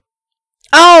wheelie.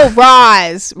 Oh,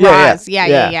 Roz.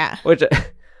 Yeah. Which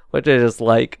I just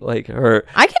like her.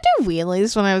 I could do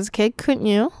wheelies when I was a kid, couldn't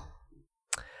you?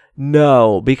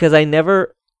 No, because I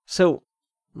never. So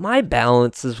my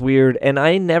balance is weird, and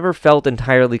I never felt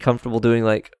entirely comfortable doing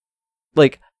like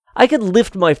I could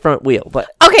lift my front wheel, but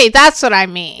okay, that's what I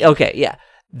mean. Okay, yeah,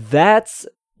 that's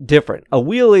different. A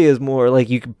wheelie is more like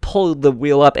you can pull the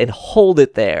wheel up and hold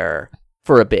it there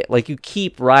for a bit, like you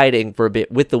keep riding for a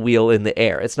bit with the wheel in the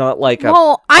air. It's not like I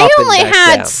only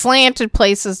had down. Slanted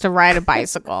places to ride a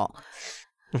bicycle.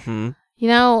 Mm-hmm. You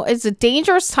know, it's a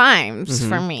dangerous times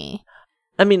for me.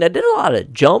 I mean, I did a lot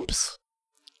of jumps.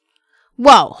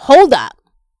 Whoa, hold up.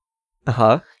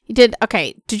 You did,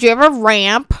 okay, did you ever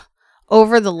ramp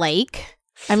over the lake?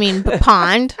 I mean, the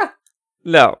pond?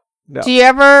 No. Do you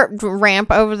ever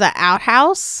ramp over the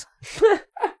outhouse?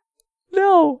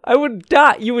 No, I would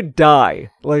die. You would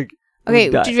die. Like, okay,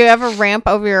 did you ever ramp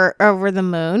over the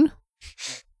moon?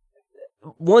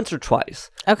 Once or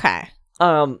twice. Okay.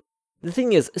 The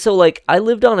thing is, so like I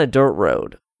lived on a dirt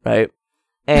road, right?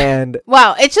 And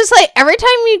wow, it's just like every time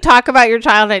you talk about your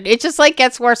childhood, it just like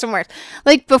gets worse and worse.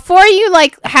 Like before you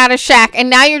like had a shack, and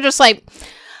now you're just like,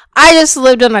 I just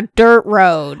lived on a dirt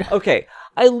road. Okay,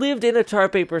 I lived in a tar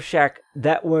paper shack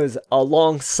that was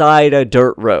alongside a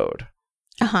dirt road.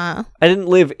 I didn't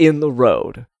live in the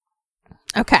road.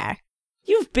 Okay.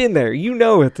 You've been there. You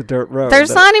know it's a dirt road.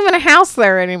 There's not even a house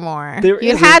there anymore.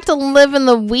 You had to live in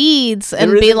the weeds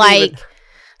and be like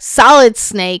Solid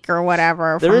Snake or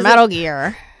whatever from Metal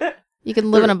Gear. You can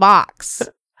live in a box.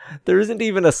 There isn't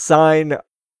even a sign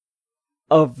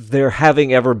of there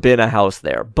having ever been a house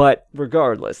there. But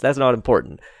regardless, that's not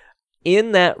important.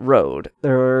 In that road,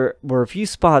 there were a few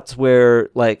spots where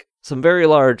like some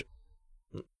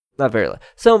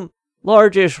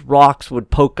largish rocks would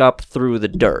poke up through the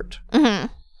dirt. Mm-hmm.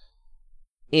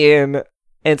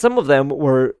 And some of them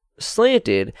were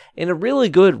slanted in a really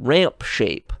good ramp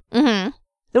shape. Mm-hmm.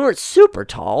 They weren't super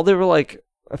tall. They were like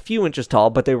a few inches tall,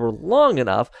 but they were long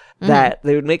enough that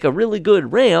they would make a really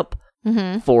good ramp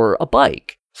for a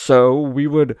bike. So we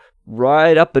would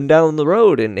ride up and down the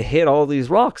road and hit all these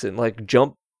rocks and like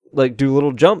jump, like do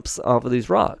little jumps off of these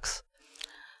rocks.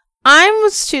 I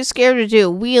was too scared to do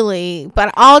a wheelie,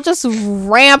 but I'll just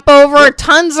ramp over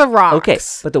tons of rocks. Okay,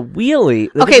 but the wheelie...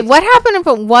 Okay, what happened if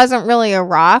it wasn't really a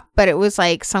rock, but it was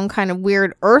like some kind of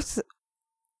weird earth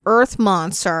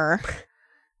monster,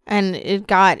 and it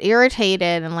got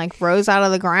irritated and like rose out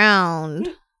of the ground?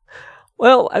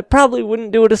 Well, I probably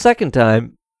wouldn't do it a second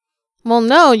time. Well,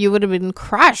 no, you would have been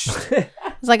crushed. It's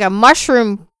like a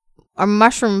mushroom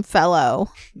fellow.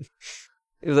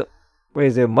 Wait,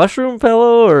 is it a mushroom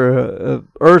fellow or a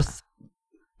earth?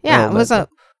 Yeah, it was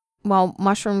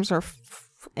mushrooms are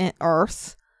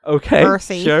earth. Okay,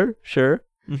 earthy. Sure.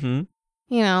 Mm-hmm.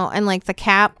 You know, and like the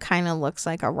cap kind of looks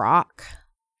like a rock.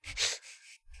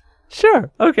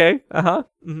 Sure. Okay.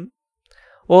 Mm-hmm.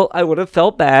 Well, I would have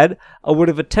felt bad. I would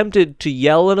have attempted to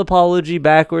yell an apology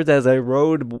backwards as I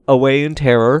rode away in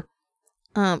terror.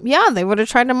 Yeah, they would have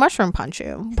tried to mushroom punch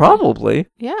you. Probably.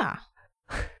 Yeah.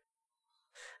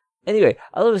 Anyway,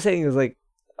 all I was saying is like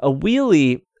a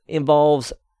wheelie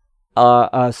involves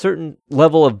a certain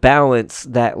level of balance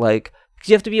that like, cause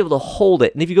you have to be able to hold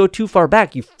it. And if you go too far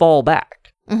back, you fall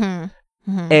back.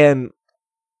 Mm-hmm. Mm-hmm. And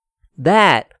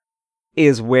that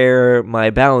is where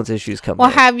my balance issues come in. Well,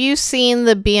 have you seen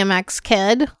the BMX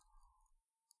Kid? Is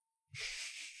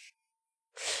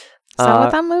that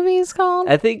what that movie is called?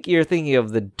 I think you're thinking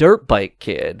of the Dirt Bike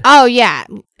Kid. Oh, yeah.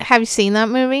 Have you seen that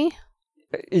movie?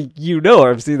 You know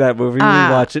I've seen that movie. We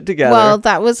watch it together. Well,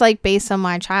 that was like based on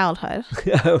my childhood.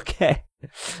 Okay.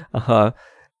 It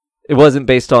wasn't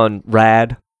based on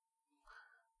Rad?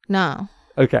 No.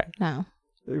 Okay. No.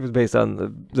 It was based on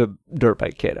the Dirt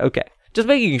Bike Kid. Okay. Just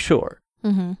making sure.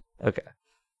 Mm-hmm. Okay.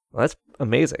 Well, that's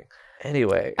amazing.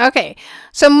 Anyway. Okay.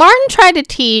 So Martin tried to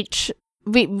teach...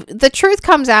 the truth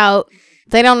comes out.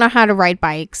 They don't know how to ride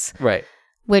bikes. Right.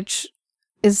 Which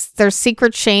is their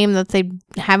secret shame that they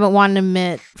haven't wanted to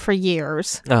admit for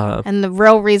years. And the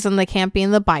real reason they can't be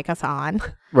in the bike-a-thon.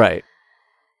 Right.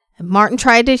 And Martin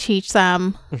tried to teach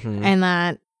them, and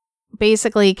that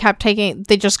basically kept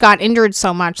they just got injured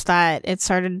so much that it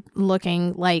started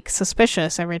looking like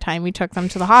suspicious every time we took them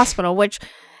to the hospital, which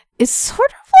is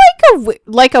sort of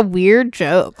like a weird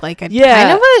joke. Like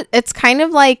it's kind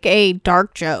of like a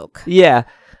dark joke. Yeah.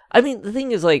 I mean, the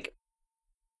thing is, like,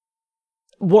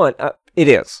 one, it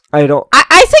is. I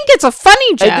think it's a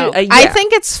funny joke. I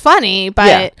think it's funny, but...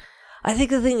 Yeah. I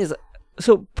think the thing is...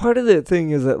 So, part of the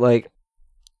thing is that, like,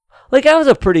 I was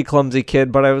a pretty clumsy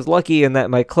kid, but I was lucky in that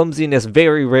my clumsiness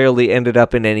very rarely ended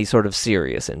up in any sort of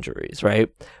serious injuries, right?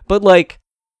 But, like,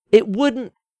 it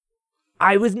wouldn't...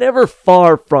 I was never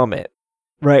far from it,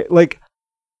 right? Like,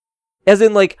 as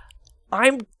in, like,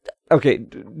 okay,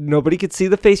 nobody could see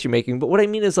the face you're making, but what I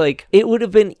mean is, like, it would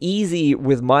have been easy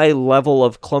with my level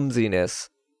of clumsiness.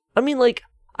 I mean, like,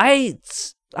 I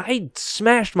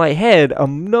smashed my head a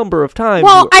number of times.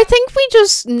 Well, I think we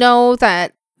just know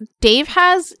that Dave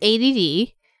has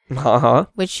ADD,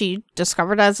 which he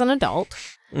discovered as an adult.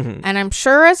 Mm-hmm. And I'm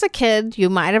sure as a kid, you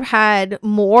might have had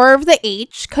more of the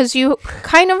H, because you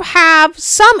kind of have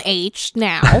some H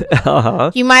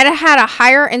now. You might have had a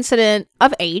higher incident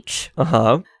of H.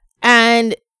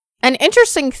 And an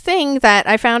interesting thing that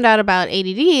I found out about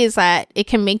ADD is that it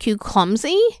can make you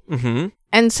clumsy. Mm-hmm.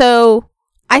 And so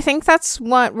I think that's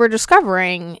what we're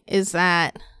discovering is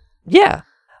that... Yeah.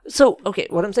 So, okay,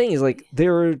 what I'm saying is, like,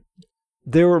 there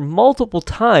were multiple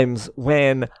times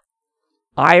when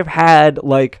I've had,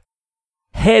 like,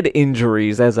 head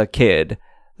injuries as a kid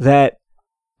that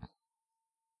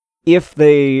if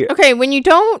they... Okay, when you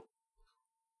don't...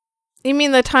 You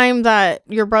mean the time that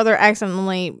your brother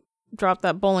accidentally dropped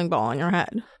that bowling ball on your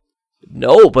head?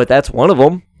 No, but that's one of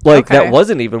them. Like, okay. That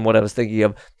wasn't even what I was thinking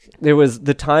of. There was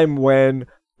the time when...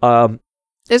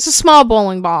 It's a small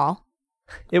bowling ball.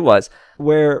 It was.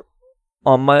 Where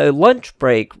on my lunch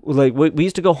break, like, we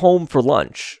used to go home for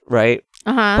lunch, right?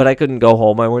 But I couldn't go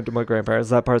home. I went to my grandparents.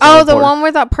 That part's the one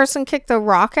where that person kicked the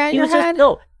rock at your head?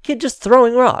 Kid just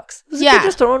throwing rocks. This kid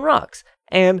just throwing rocks.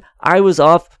 And I was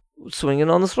off swinging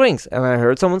on the swings, and I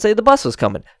heard someone say the bus was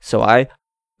coming. So I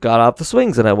got off the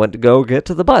swings, and I went to go get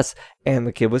to the bus, and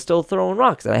the kid was still throwing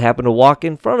rocks, and I happened to walk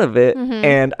in front of it,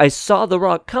 and I saw the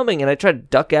rock coming, and I tried to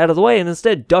duck out of the way, and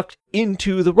instead ducked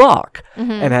into the rock,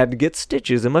 and had to get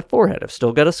stitches in my forehead. I've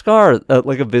still got a scar,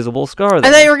 like a visible scar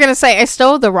there. I thought you were going to say, I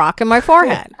stole the rock in my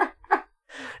forehead.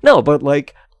 No, but,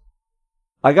 like,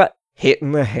 I got hit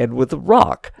in the head with a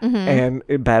rock, and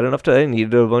it bad enough that I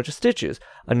needed a bunch of stitches.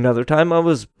 Another time I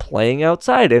was playing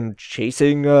outside and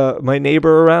chasing my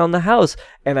neighbor around the house,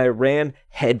 and I ran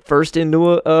headfirst into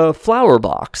a flower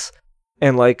box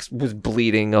and, like, was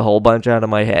bleeding a whole bunch out of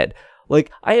my head.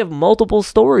 Like, I have multiple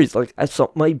stories. Like,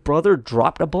 my brother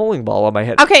dropped a bowling ball on my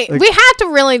head. Okay, like, we had to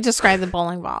really describe the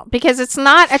bowling ball, because it's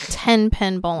not a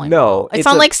 10-pin bowling ball. It's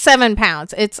on like 7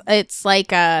 pounds. It's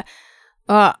like a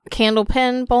candle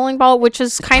pin bowling ball, which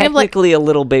is kind of like technically a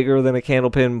little bigger than a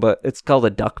candle pin, but it's called a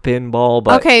duck pin ball.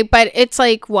 But okay, but it's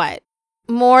like what?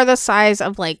 More the size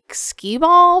of like skee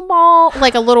ball,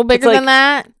 like a little bigger than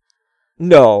that?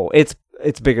 No, it's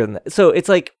bigger than that. So it's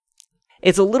like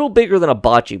it's a little bigger than a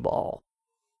bocce ball.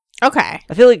 Okay.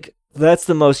 I feel like that's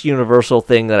the most universal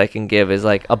thing that I can give is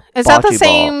like a Is that the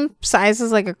same size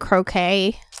as like a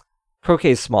croquet?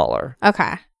 Croquet's smaller.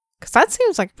 Okay. Because that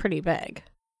seems like pretty big.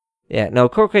 Yeah, no,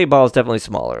 croquet ball is definitely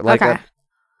smaller. Like a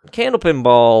candlepin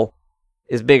ball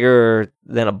is bigger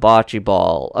than a bocce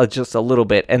ball, just a little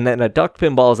bit, and then a duck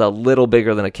pin ball is a little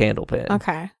bigger than a candlepin.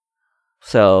 Okay.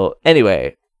 So,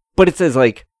 anyway, but it's as,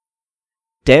 like,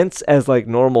 dense as, like,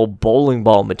 normal bowling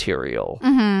ball material.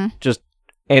 And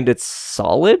it's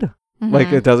solid.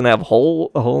 Like, it doesn't have a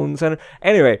hole in the center.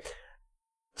 Anyway,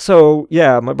 so,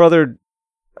 yeah, my brother...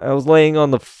 I was laying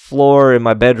on the floor in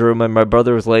my bedroom, and my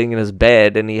brother was laying in his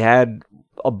bed, and he had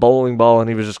a bowling ball, and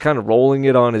he was just kind of rolling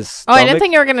it on his stomach. Oh, I didn't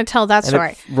think you were going to tell that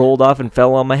story. It rolled off and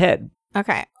fell on my head.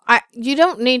 Okay. You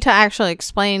don't need to actually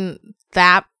explain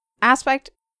that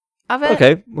aspect of it.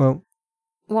 Okay, well,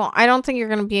 I don't think you're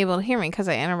going to be able to hear me because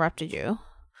I interrupted you.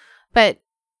 But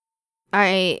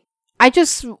I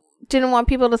just... didn't want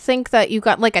people to think that you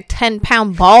got like a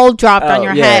 10-pound ball dropped on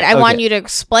your head. I want you to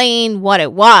explain what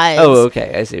it was. Oh,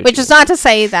 okay. I see. Which is not to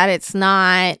say that it's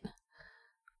not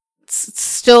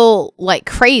still like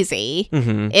crazy.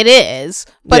 It is.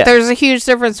 But there's a huge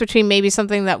difference between maybe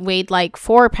something that weighed like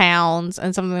 4 pounds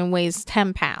and something that weighs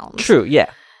 10 pounds. True, yeah.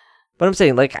 But I'm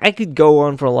saying, like, I could go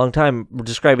on for a long time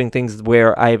describing things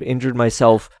where I've injured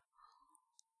myself.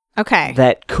 Okay.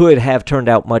 That could have turned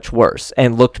out much worse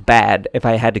and looked bad if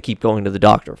I had to keep going to the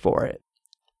doctor for it.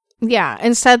 Yeah,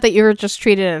 instead that you were just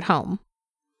treated at home.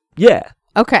 Yeah.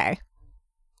 Okay.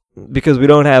 Because we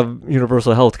don't have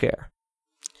universal health care.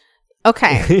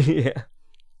 Okay. Yeah.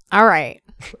 All right.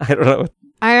 I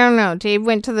don't know. Dave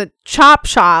went to the chop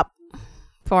shop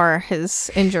for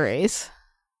his injuries.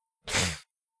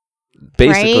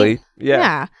 Basically. Right?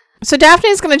 Yeah. So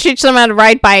Daphne's going to teach them how to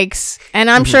ride bikes, and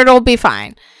I'm sure it'll be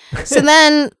fine. So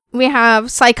then we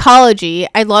have psychology.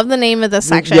 I love the name of this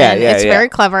section. It's very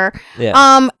clever. Yeah.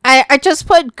 I just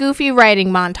put goofy writing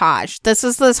montage.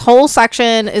 This whole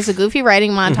section is a goofy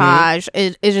writing montage.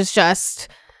 It is just,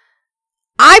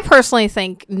 I personally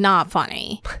think, not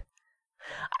funny.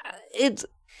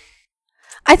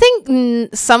 I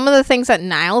think some of the things that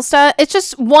Niles does, it's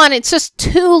just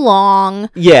too long.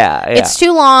 Yeah. It's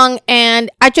too long, and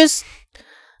I just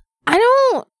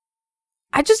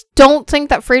don't think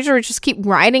that Frasier would just keep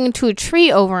riding into a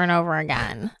tree over and over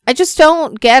again. I just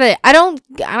don't get it.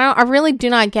 I really do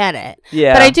not get it.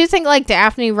 Yeah. But I do think like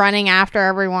Daphne running after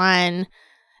everyone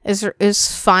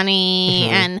is funny,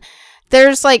 and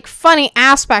there's like funny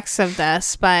aspects of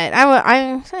this, but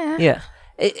yeah.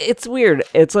 It's weird.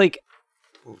 It's like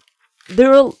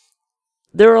there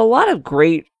are a lot of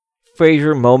great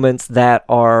Frasier moments that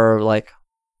are like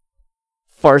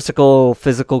farcical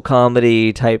physical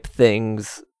comedy type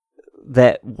things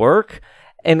that work,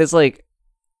 and it's like,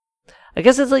 I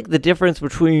guess it's like the difference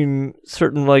between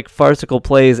certain like farcical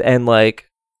plays and like,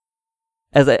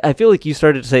 as I feel like you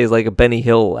started to say, is like a Benny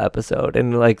Hill episode,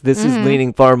 and like this is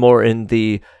leaning far more in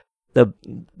the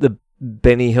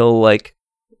Benny Hill like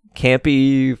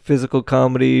campy physical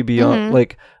comedy beyond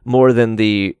like more than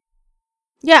the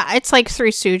it's like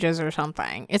Three Stooges or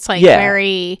something. It's like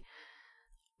very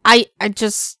I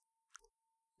just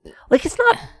like, it's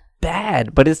not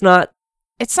bad, but it's not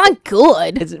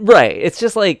good. It's right. It's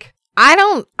just like I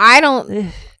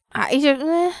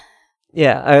just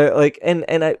yeah. I like and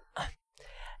I.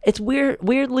 It's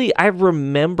weirdly, I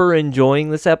remember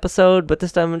enjoying this episode, but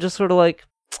this time I'm just sort of like,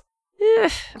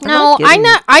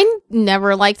 I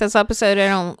never liked this episode. I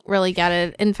don't really get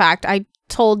it. In fact, I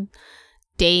told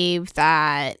Dave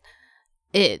that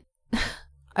it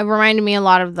reminded me a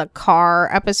lot of the car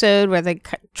episode where they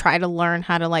try to learn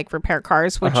how to like repair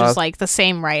cars, which is like the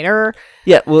same writer.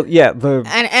 Yeah, well, yeah, the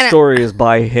story is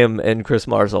by him and Chris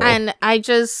Marzal. And I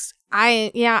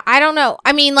don't know.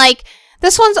 I mean, like,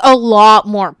 this one's a lot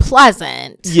more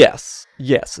pleasant. Yes.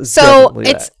 So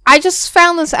I just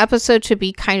found this episode to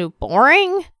be kind of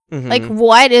boring. Like,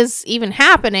 what is even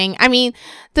happening? I mean,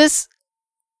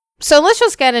 so let's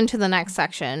just get into the next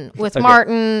section with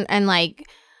Martin and like,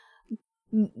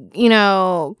 you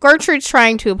know, Gertrude's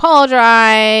trying to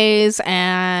apologize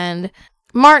and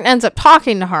Martin ends up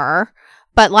talking to her,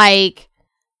 but like,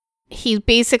 he's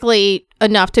basically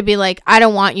enough to be like, I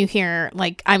don't want you here.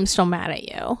 Like, I'm still mad at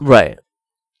you. Right.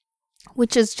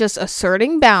 Which is just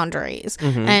asserting boundaries.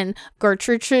 And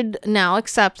Gertrude should now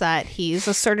accept that he's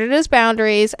asserted his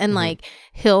boundaries and like,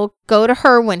 he'll go to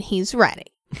her when he's ready.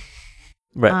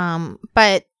 Right.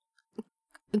 But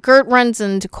Gert runs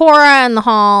into Cora in the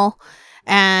hall,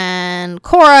 and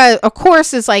Cora, of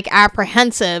course, is like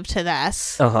apprehensive to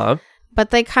this. But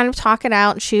they kind of talk it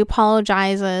out, and she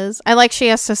apologizes. I like she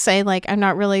has to say, like, I'm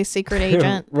not really a secret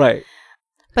agent. Right.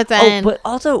 But then... but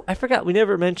also, I forgot, we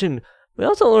never mentioned, we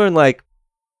also learned, like,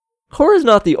 Cora's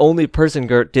not the only person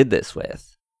Gert did this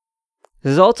with.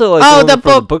 There's also, like,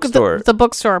 the bookstore. The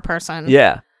bookstore person.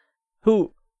 Yeah.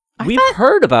 Who, we've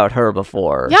heard about her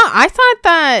before. Yeah, I thought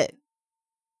that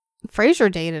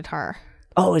Frasier dated her.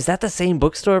 Oh, is that the same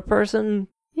bookstore person?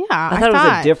 Yeah, I thought it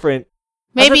was a different...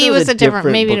 Maybe it was a different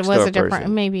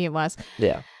person. Maybe it was.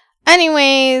 Yeah.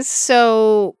 Anyways,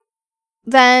 so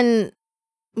then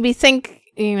we think,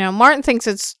 you know, Martin thinks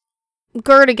it's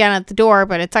Gert again at the door,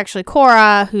 but it's actually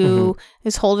Cora who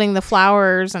is holding the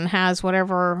flowers and has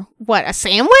a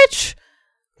sandwich?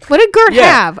 What did Gert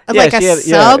have? Like a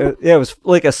sub? Yeah, it was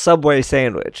like a Subway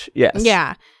sandwich. Yes.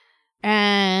 Yeah.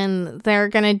 And they're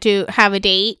going to have a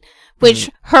date, which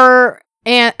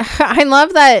and I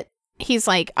love that. He's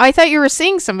like, I thought you were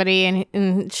seeing somebody,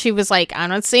 and she was like, I'm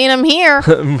not seeing him here.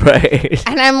 Right.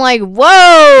 And I'm like,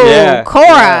 whoa,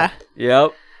 Cora. Yeah.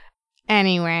 Yep.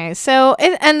 Anyway, so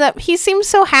he seems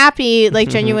so happy, like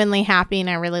genuinely happy, and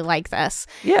I really like this.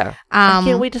 Yeah. I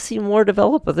can't wait to see more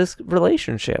develop of this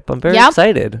relationship. I'm very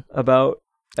excited about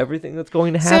everything that's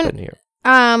going to happen here.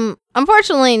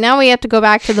 Unfortunately, now we have to go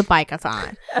back to the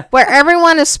bike-a-thon, where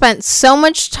everyone has spent so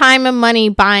much time and money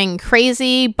buying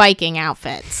crazy biking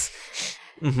outfits.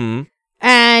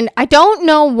 And I don't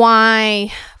know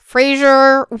why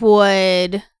Frasier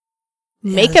would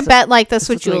make a bet like this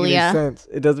with Julia.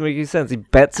 It doesn't make any sense. He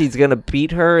bets he's gonna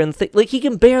beat her, and like, he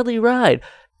can barely ride.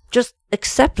 Just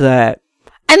accept that.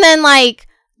 And then like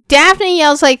Daphne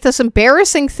yells like this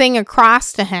embarrassing thing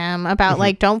across to him about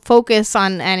like, don't focus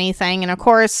on anything. And of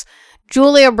course,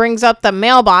 Julia brings up the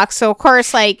mailbox. So of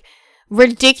course, like,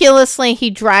 ridiculously,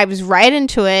 he drives right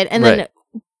into it. And then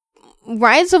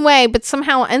rides away, but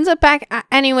somehow ends up back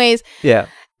anyways. Yeah.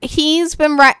 He's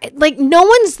been like, no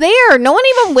one's there. No one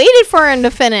even waited for him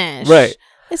to finish. Right.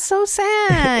 It's so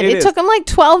sad. It took him like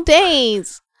 12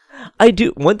 days.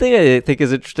 One thing I think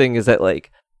is interesting is that, like,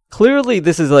 clearly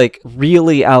this is, like,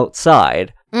 really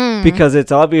outside because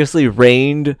it's obviously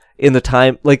rained in the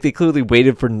time. Like, they clearly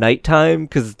waited for nighttime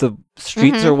because the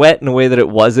streets are wet in a way that it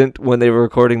wasn't when they were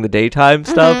recording the daytime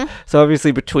stuff. So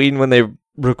obviously between when they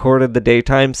recorded the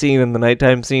daytime scene and the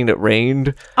nighttime scene, it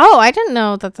rained. Oh, I didn't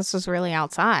know that this was really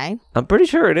outside. I'm pretty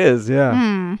sure it is,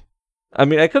 yeah. I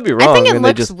mean, I could be wrong. I think it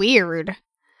looks weird.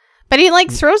 But he,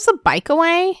 like, throws the bike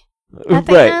away at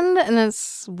the end, and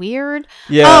it's weird.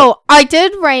 Yeah. Oh, I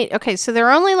did write... Okay, so there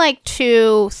are only, like,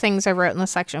 2 things I wrote in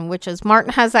this section, which is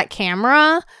Martin has that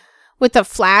camera with the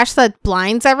flash that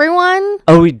blinds everyone.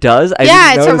 Oh, he does? I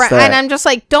didn't notice that. And I'm just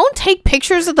like, don't take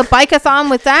pictures of the bike-a-thon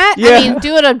with that. Yeah. I mean,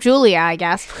 do it of Julia, I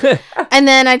guess. And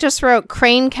then I just wrote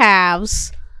crane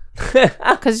calves.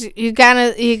 Because you're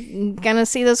gonna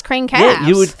see those crane calves. Yeah,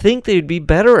 you would think they'd be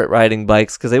better at riding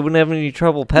bikes because they wouldn't have any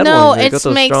trouble pedaling. No, it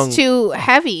makes too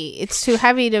heavy. It's too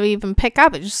heavy to even pick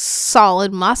up. It's just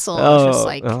solid muscle. Oh, it's just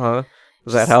like,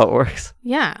 is that how it works?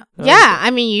 Yeah. Oh, Yeah,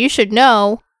 I mean, you should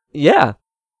know. Yeah,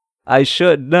 I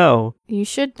should know. You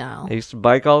should know. I used to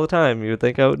bike all the time. You would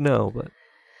think I would know, but...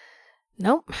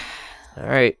 Nope. All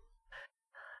right.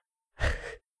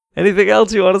 Anything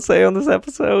else you want to say on this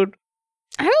episode?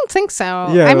 I don't think so.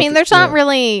 Yeah, I mean, there's not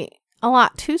really a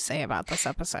lot to say about this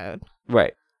episode.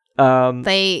 Right.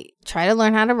 They try to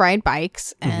learn how to ride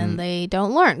bikes, and they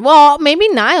don't learn. Well, maybe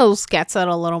Niles gets it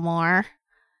a little more.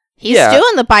 He's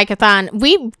doing the bike-a-thon.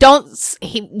 We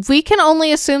can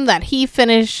only assume that he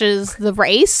finishes the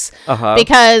race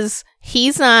because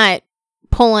he's not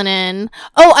pulling in.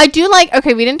 Oh, I do like...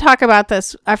 Okay, we didn't talk about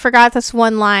this. I forgot this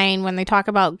one line when they talk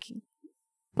about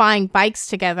buying bikes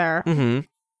together.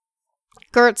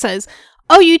 Gert says,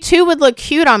 oh, you two would look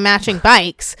cute on matching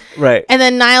bikes. Right. And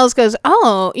then Niles goes,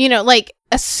 oh, like,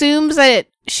 assumes that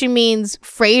she means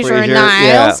Frasier and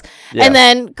Niles. Yeah. And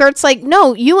then Gert's like,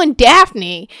 no, you and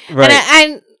Daphne. Right.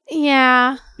 And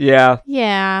yeah. Yeah.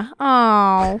 Yeah.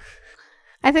 Oh.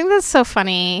 I think that's so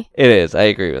funny. It is. I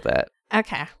agree with that.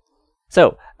 Okay.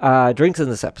 So, drinks in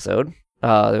this episode.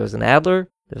 There was an Adler,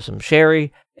 there was some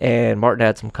sherry, and Martin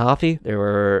had some coffee. There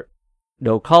were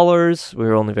no callers. We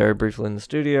were only very briefly in the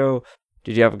studio.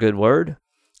 Did you have a good word?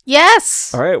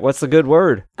 Yes. All right. What's the good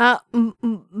word?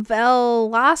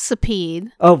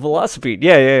 Velocipede. Oh, velocipede.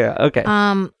 Yeah. Okay.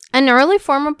 An early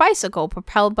form of bicycle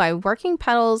propelled by working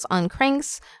pedals on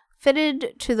cranks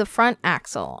fitted to the front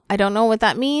axle. I don't know what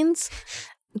that means,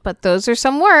 but those are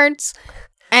some words.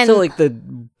 And so, like the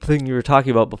thing you were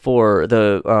talking about before,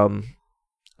 the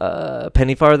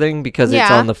penny farthing, because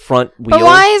it's on the front wheel. But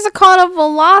why is it called a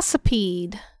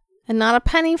velocipede and not a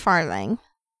penny farthing?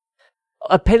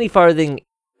 A penny farthing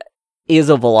is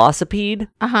a velocipede.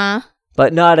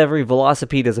 But not every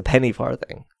velocipede is a penny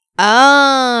farthing.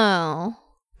 Oh.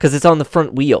 Because it's on the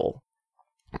front wheel.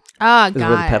 Oh, is where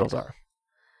the pedals are.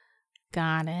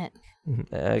 Got it.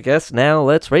 I guess now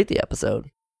let's rate the episode.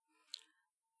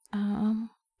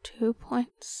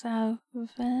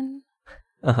 2.7.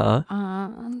 I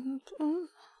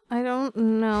don't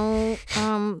know.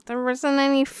 There wasn't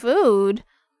any food.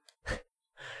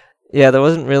 Yeah, there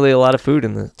wasn't really a lot of food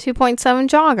in this. 2.7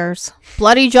 joggers.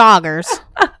 Bloody joggers.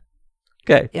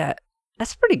 Okay. Yeah,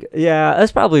 that's pretty good. Yeah,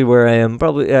 that's probably where I am.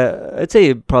 Probably, I'd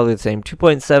say probably the same.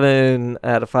 2.7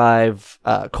 out of 5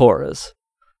 Coras.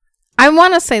 I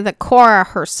want to say that Cora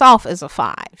herself is a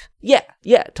 5. Yeah,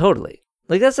 totally.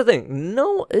 Like, that's the thing.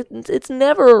 No, it's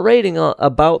never a rating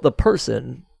about the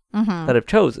person that I've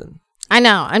chosen. I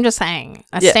know. I'm just saying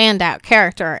a standout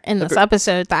character in this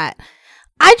episode that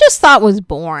I just thought was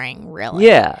boring, really.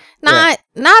 Yeah. Not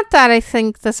that I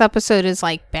think this episode is,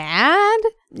 like, bad.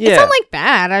 Yeah. It's not, like,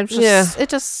 bad.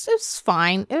 It was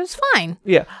fine. It was fine.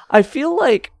 Yeah. I feel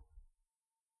like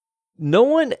no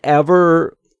one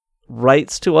ever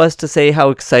writes to us to say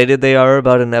how excited they are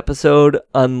about an episode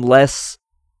unless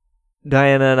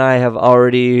Diana and I have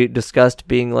already discussed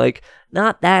being like,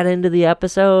 not that into the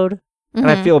episode. And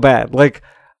I feel bad. Like,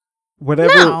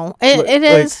 whatever. No, it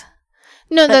is.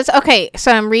 No, that's okay.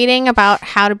 So I'm reading about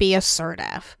how to be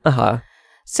assertive.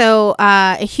 So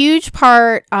a huge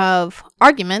part of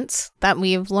arguments that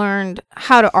we've learned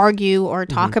how to argue or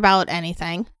talk about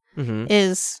anything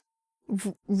is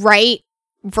right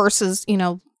versus,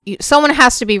 someone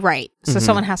has to be right. So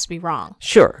someone has to be wrong.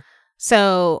 Sure.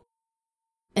 So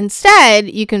instead,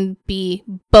 you can be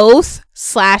both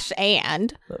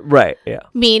 /and. Right, yeah.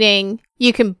 Meaning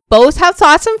you can both have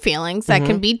thoughts and feelings that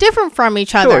can be different from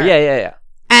each other. Sure, yeah.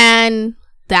 And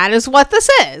that is what this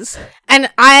is. And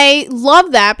I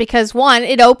love that because, one,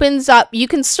 it opens up. You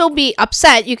can still be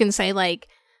upset. You can say, like,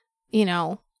 you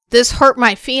know, this hurt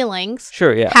my feelings.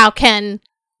 Sure, yeah. How can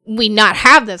we not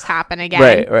have this happen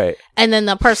again? Right. And then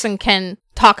the person can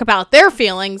talk about their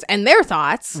feelings and their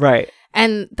thoughts. Right.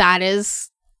 And that is...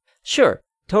 Sure,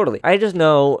 totally. I just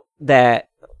know that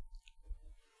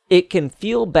it can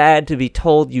feel bad to be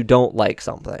told you don't like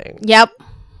something. Yep.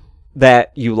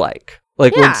 That you like.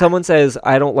 Like, Yeah. when someone says,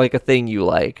 I don't like a thing you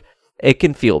like, it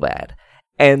can feel bad.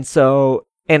 And so,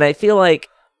 and I feel like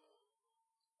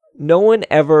no one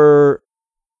ever,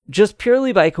 just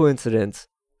purely by coincidence,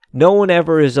 no one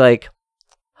ever is like,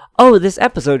 oh, this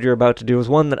episode you're about to do is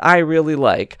one that I really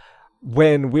like,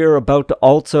 when we're about to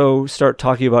also start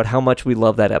talking about how much we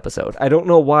love that episode. I don't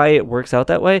know why it works out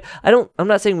that way. I'm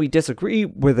not saying we disagree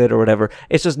with it or whatever.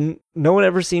 It's just no one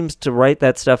ever seems to write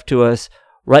that stuff to us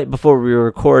right before we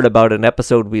record about an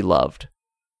episode we loved.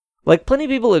 Like, plenty of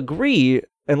people agree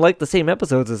and like the same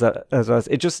episodes as us.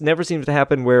 It just never seems to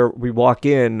happen where we walk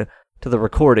in to the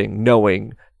recording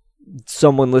knowing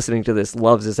someone listening to this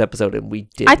loves this episode and we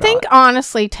did I think,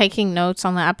 honestly, taking notes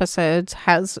on the episodes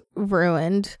has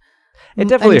ruined it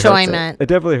definitely enjoyment. hurts it. It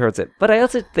definitely hurts it. But I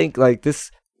also think, like,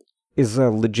 this is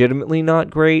legitimately not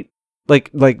great.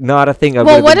 Like not a thing I would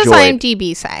have Well, what enjoyed. does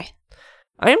IMDb say?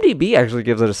 IMDb actually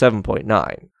gives it a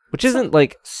 7.9, which isn't,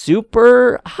 like,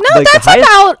 super... No, like, that's the highest,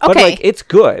 about... But, Okay, like, it's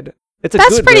good. It's a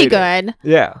that's good pretty rating. good.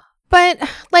 Yeah. But,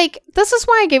 like, this is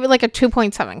why I gave it, like, a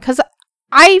 2.7. Because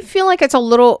I feel like it's a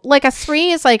little... Like, a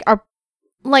 3 is, like, a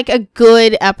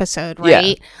good episode,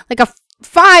 right? Yeah. Like, a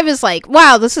 5 is, like,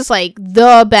 wow, this is, like,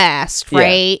 the best, Yeah.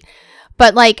 right?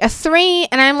 But, like, a 3,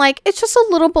 and I'm like, it's just a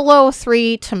little below a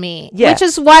 3 to me. Yeah. Which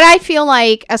is what I feel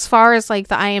like as far as, like,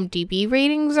 the IMDb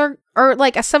ratings are, or,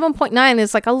 like, a 7.9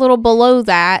 is, like, a little below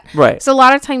that. Right. So a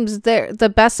lot of times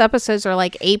the best episodes are,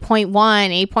 like, 8.1,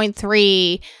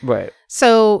 8.3. Right.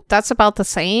 So that's about the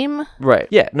same. Right.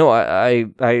 Yeah. No, I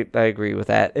agree with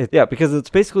that. Yeah, because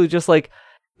it's basically just, like,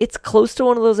 it's close to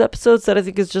one of those episodes that I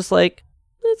think is just, like,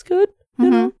 it's good. You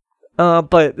know?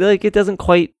 But, like, it doesn't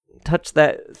quite touch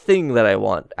that thing that I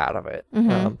want out of it.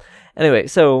 Anyway,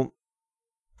 so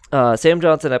Sam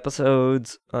Johnson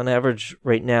episodes on average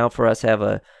right now for us have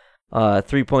a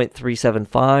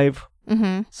 3.375.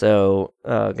 So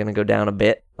gonna go down a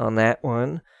bit on that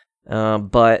one.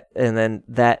 But and then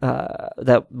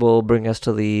that will bring us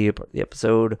to the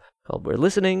episode called We're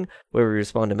Listening, where we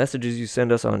respond to messages you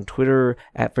send us on Twitter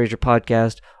at Frasier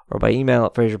Podcast or by email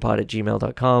at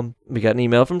FrasierPod@gmail.com. We got an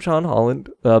email from Sean Holland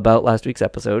about last week's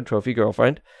episode, Trophy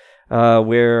Girlfriend,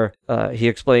 where he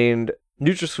explained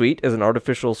NutraSweet is an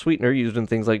artificial sweetener used in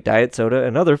things like diet soda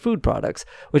and other food products,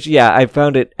 which, yeah, I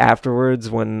found it afterwards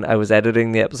when I was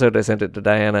editing the episode. I sent it to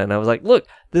Diana, and I was like, look,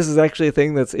 this is actually a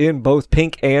thing that's in both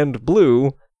pink and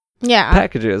blue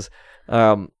packages.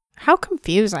 How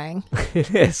confusing.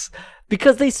 It is.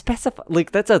 Because they specify,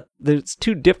 like, there's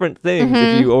two different things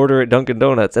if you order at Dunkin'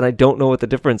 Donuts, and I don't know what the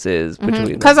difference is between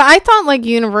them. Because I thought, like,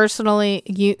 universally,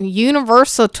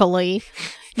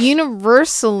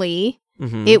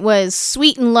 it was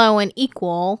sweet and low and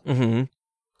equal, and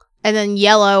then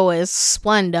yellow is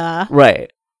Splenda. Right.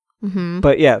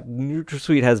 But yeah,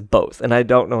 NutraSweet has both, and I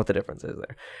don't know what the difference is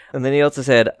there. And then he also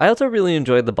said, I also really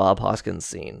enjoyed the Bob Hoskins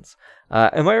scenes.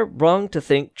 Am I wrong to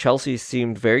think Chelsea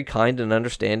seemed very kind and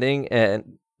understanding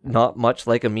and not much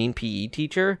like a mean PE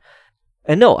teacher?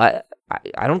 And no, I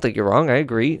don't think you're wrong. I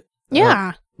agree.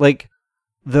 Yeah.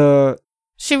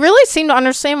 She really seemed to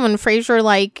understand when Frasier,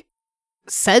 like,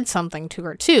 said something to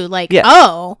her, too. Like, Yeah.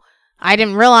 oh, I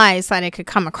didn't realize that it could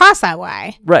come across that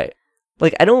way. Right.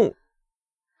 Like,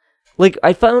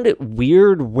 I found it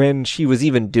weird when she was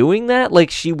even doing that.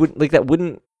 Like, she would, like, that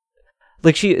wouldn't,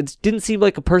 like, it didn't seem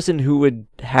like a person who would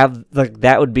have, like,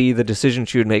 that would be the decision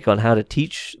she would make on how to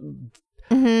teach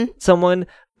someone.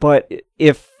 But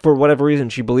if, for whatever reason,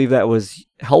 she believed that was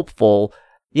helpful,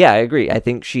 yeah, I agree. I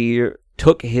think she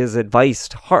took his advice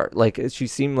to heart. Like, she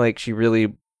seemed like she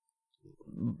really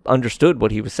understood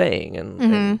what he was saying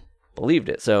and believed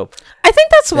it. So I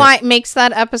think that's why it makes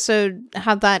that episode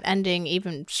have that ending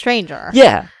even stranger.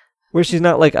 Yeah. Where she's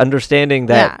not, like, understanding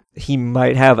that he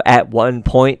might have at one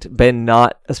point been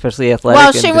not especially athletic.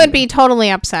 Well, she would be totally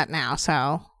upset now,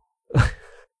 so.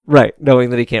 Right.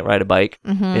 Knowing that he can't ride a bike.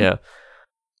 Yeah.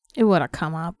 It would have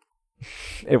come up.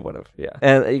 It would have, yeah.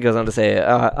 And he goes on to say,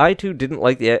 I too didn't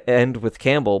like the end with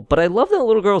Campbell, but I love that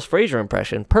little girl's Frasier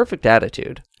impression. Perfect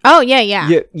attitude. Oh,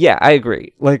 yeah. Yeah, I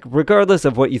agree. Like, regardless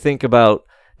of what you think about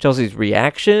Chelsea's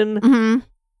reaction,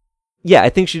 yeah, I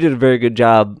think she did a very good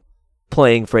job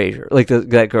playing Frasier, like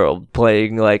that girl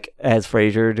playing like as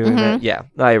Frasier doing that. Yeah,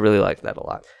 I really liked that a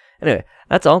lot. Anyway,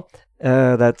 that's all.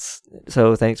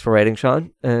 So thanks for writing,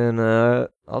 Sean. And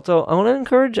also, I want to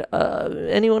encourage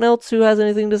anyone else who has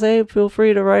anything to say, feel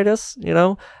free to write us.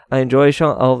 I enjoy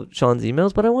Sean's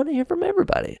emails, but I want to hear from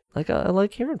everybody. Like I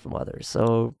like hearing from others.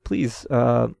 So please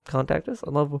contact us.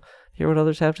 I'd love to hear what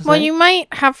others have to say. Well, you might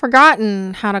have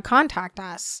forgotten how to contact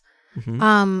us,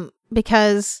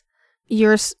 because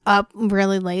you're up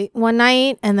really late one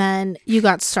night and then you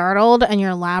got startled and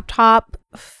your laptop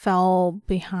fell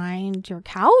behind your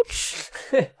couch.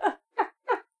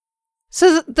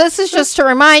 So this is just to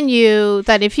remind you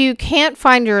that if you can't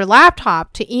find your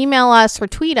laptop, to email us or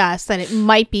tweet us that it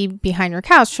might be behind your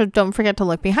couch. So don't forget to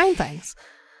look behind things.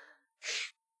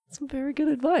 Some very good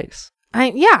advice.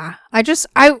 I'm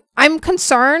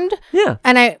concerned. Yeah.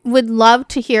 And I would love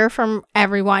to hear from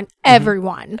everyone.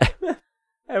 Everyone.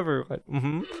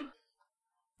 Mm-hmm.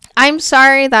 I'm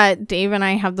sorry that Dave and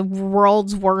I have the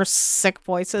world's worst sick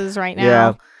voices right now.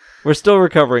 Yeah. We're still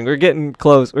recovering. We're getting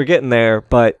close. We're getting there,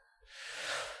 but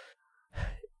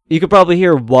you could probably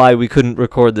hear why we couldn't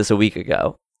record this a week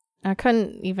ago. I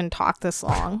couldn't even talk this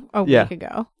long a week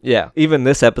ago. Yeah. Even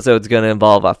this episode's going to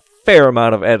involve a fair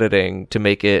amount of editing to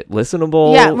make it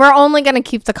listenable. Yeah, we're only going to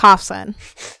keep the coughs in.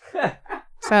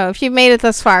 So if you've made it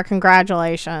this far,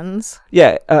 congratulations.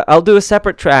 Yeah, I'll do a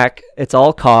separate track. It's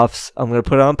all coughs. I'm gonna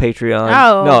put it on Patreon.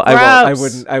 Oh, no, gross. I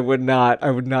won't. I would not. I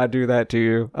would not do that to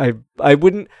you. I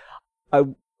wouldn't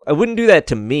do that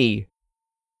to me.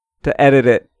 To edit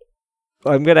it,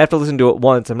 I'm gonna have to listen to it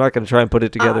once. I'm not gonna try and put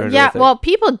it together. Yeah, well,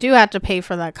 people do have to pay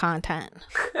for that content.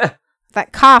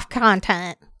 That cough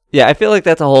content. Yeah, I feel like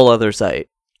that's a whole other site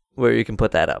where you can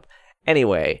put that up.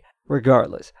 Anyway,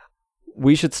 regardless.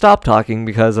 We should stop talking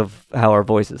because of how our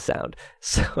voices sound.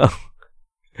 So,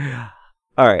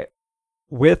 all right.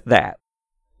 With that,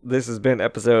 this has been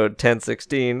episode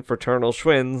 1016, Fraternal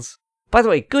Schwins. By the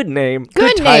way, good name.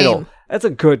 Good title. Name. That's a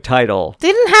good title.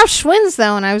 They didn't have Schwins,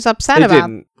 though, and I was upset about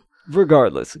it.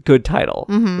 Regardless, good title.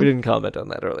 Mm-hmm. We didn't comment on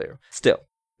that earlier. Still,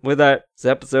 with that, it's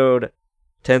episode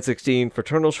 1016,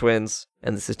 Fraternal Schwins,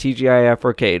 and this is TGIF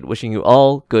Arcade, wishing you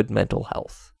all good mental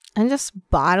health. And just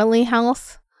bodily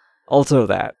health. Also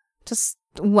that. Just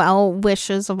well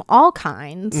wishes of all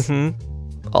kinds.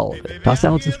 Mm-hmm. All of it. Tossed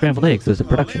Salads and Scrambled Eggs is a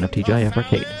production of TGIF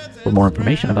Arcade. For more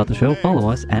information about the show, follow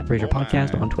us at Frasier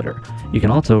Podcast on Twitter. You can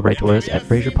also write to us at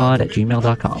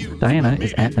FrasierPod@gmail.com. Diana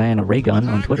is at Diana Raygun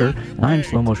on Twitter, and I'm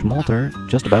Slow Motion Walter,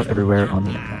 just about everywhere on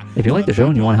the internet. If you like the show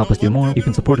and you want to help us do more, you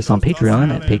can support us on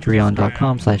Patreon at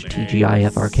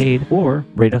patreon.com/TGIF Arcade, or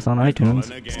rate us on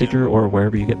iTunes, Stitcher, or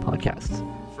wherever you get podcasts.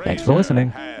 Thanks for listening.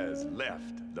 Has left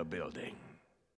the building.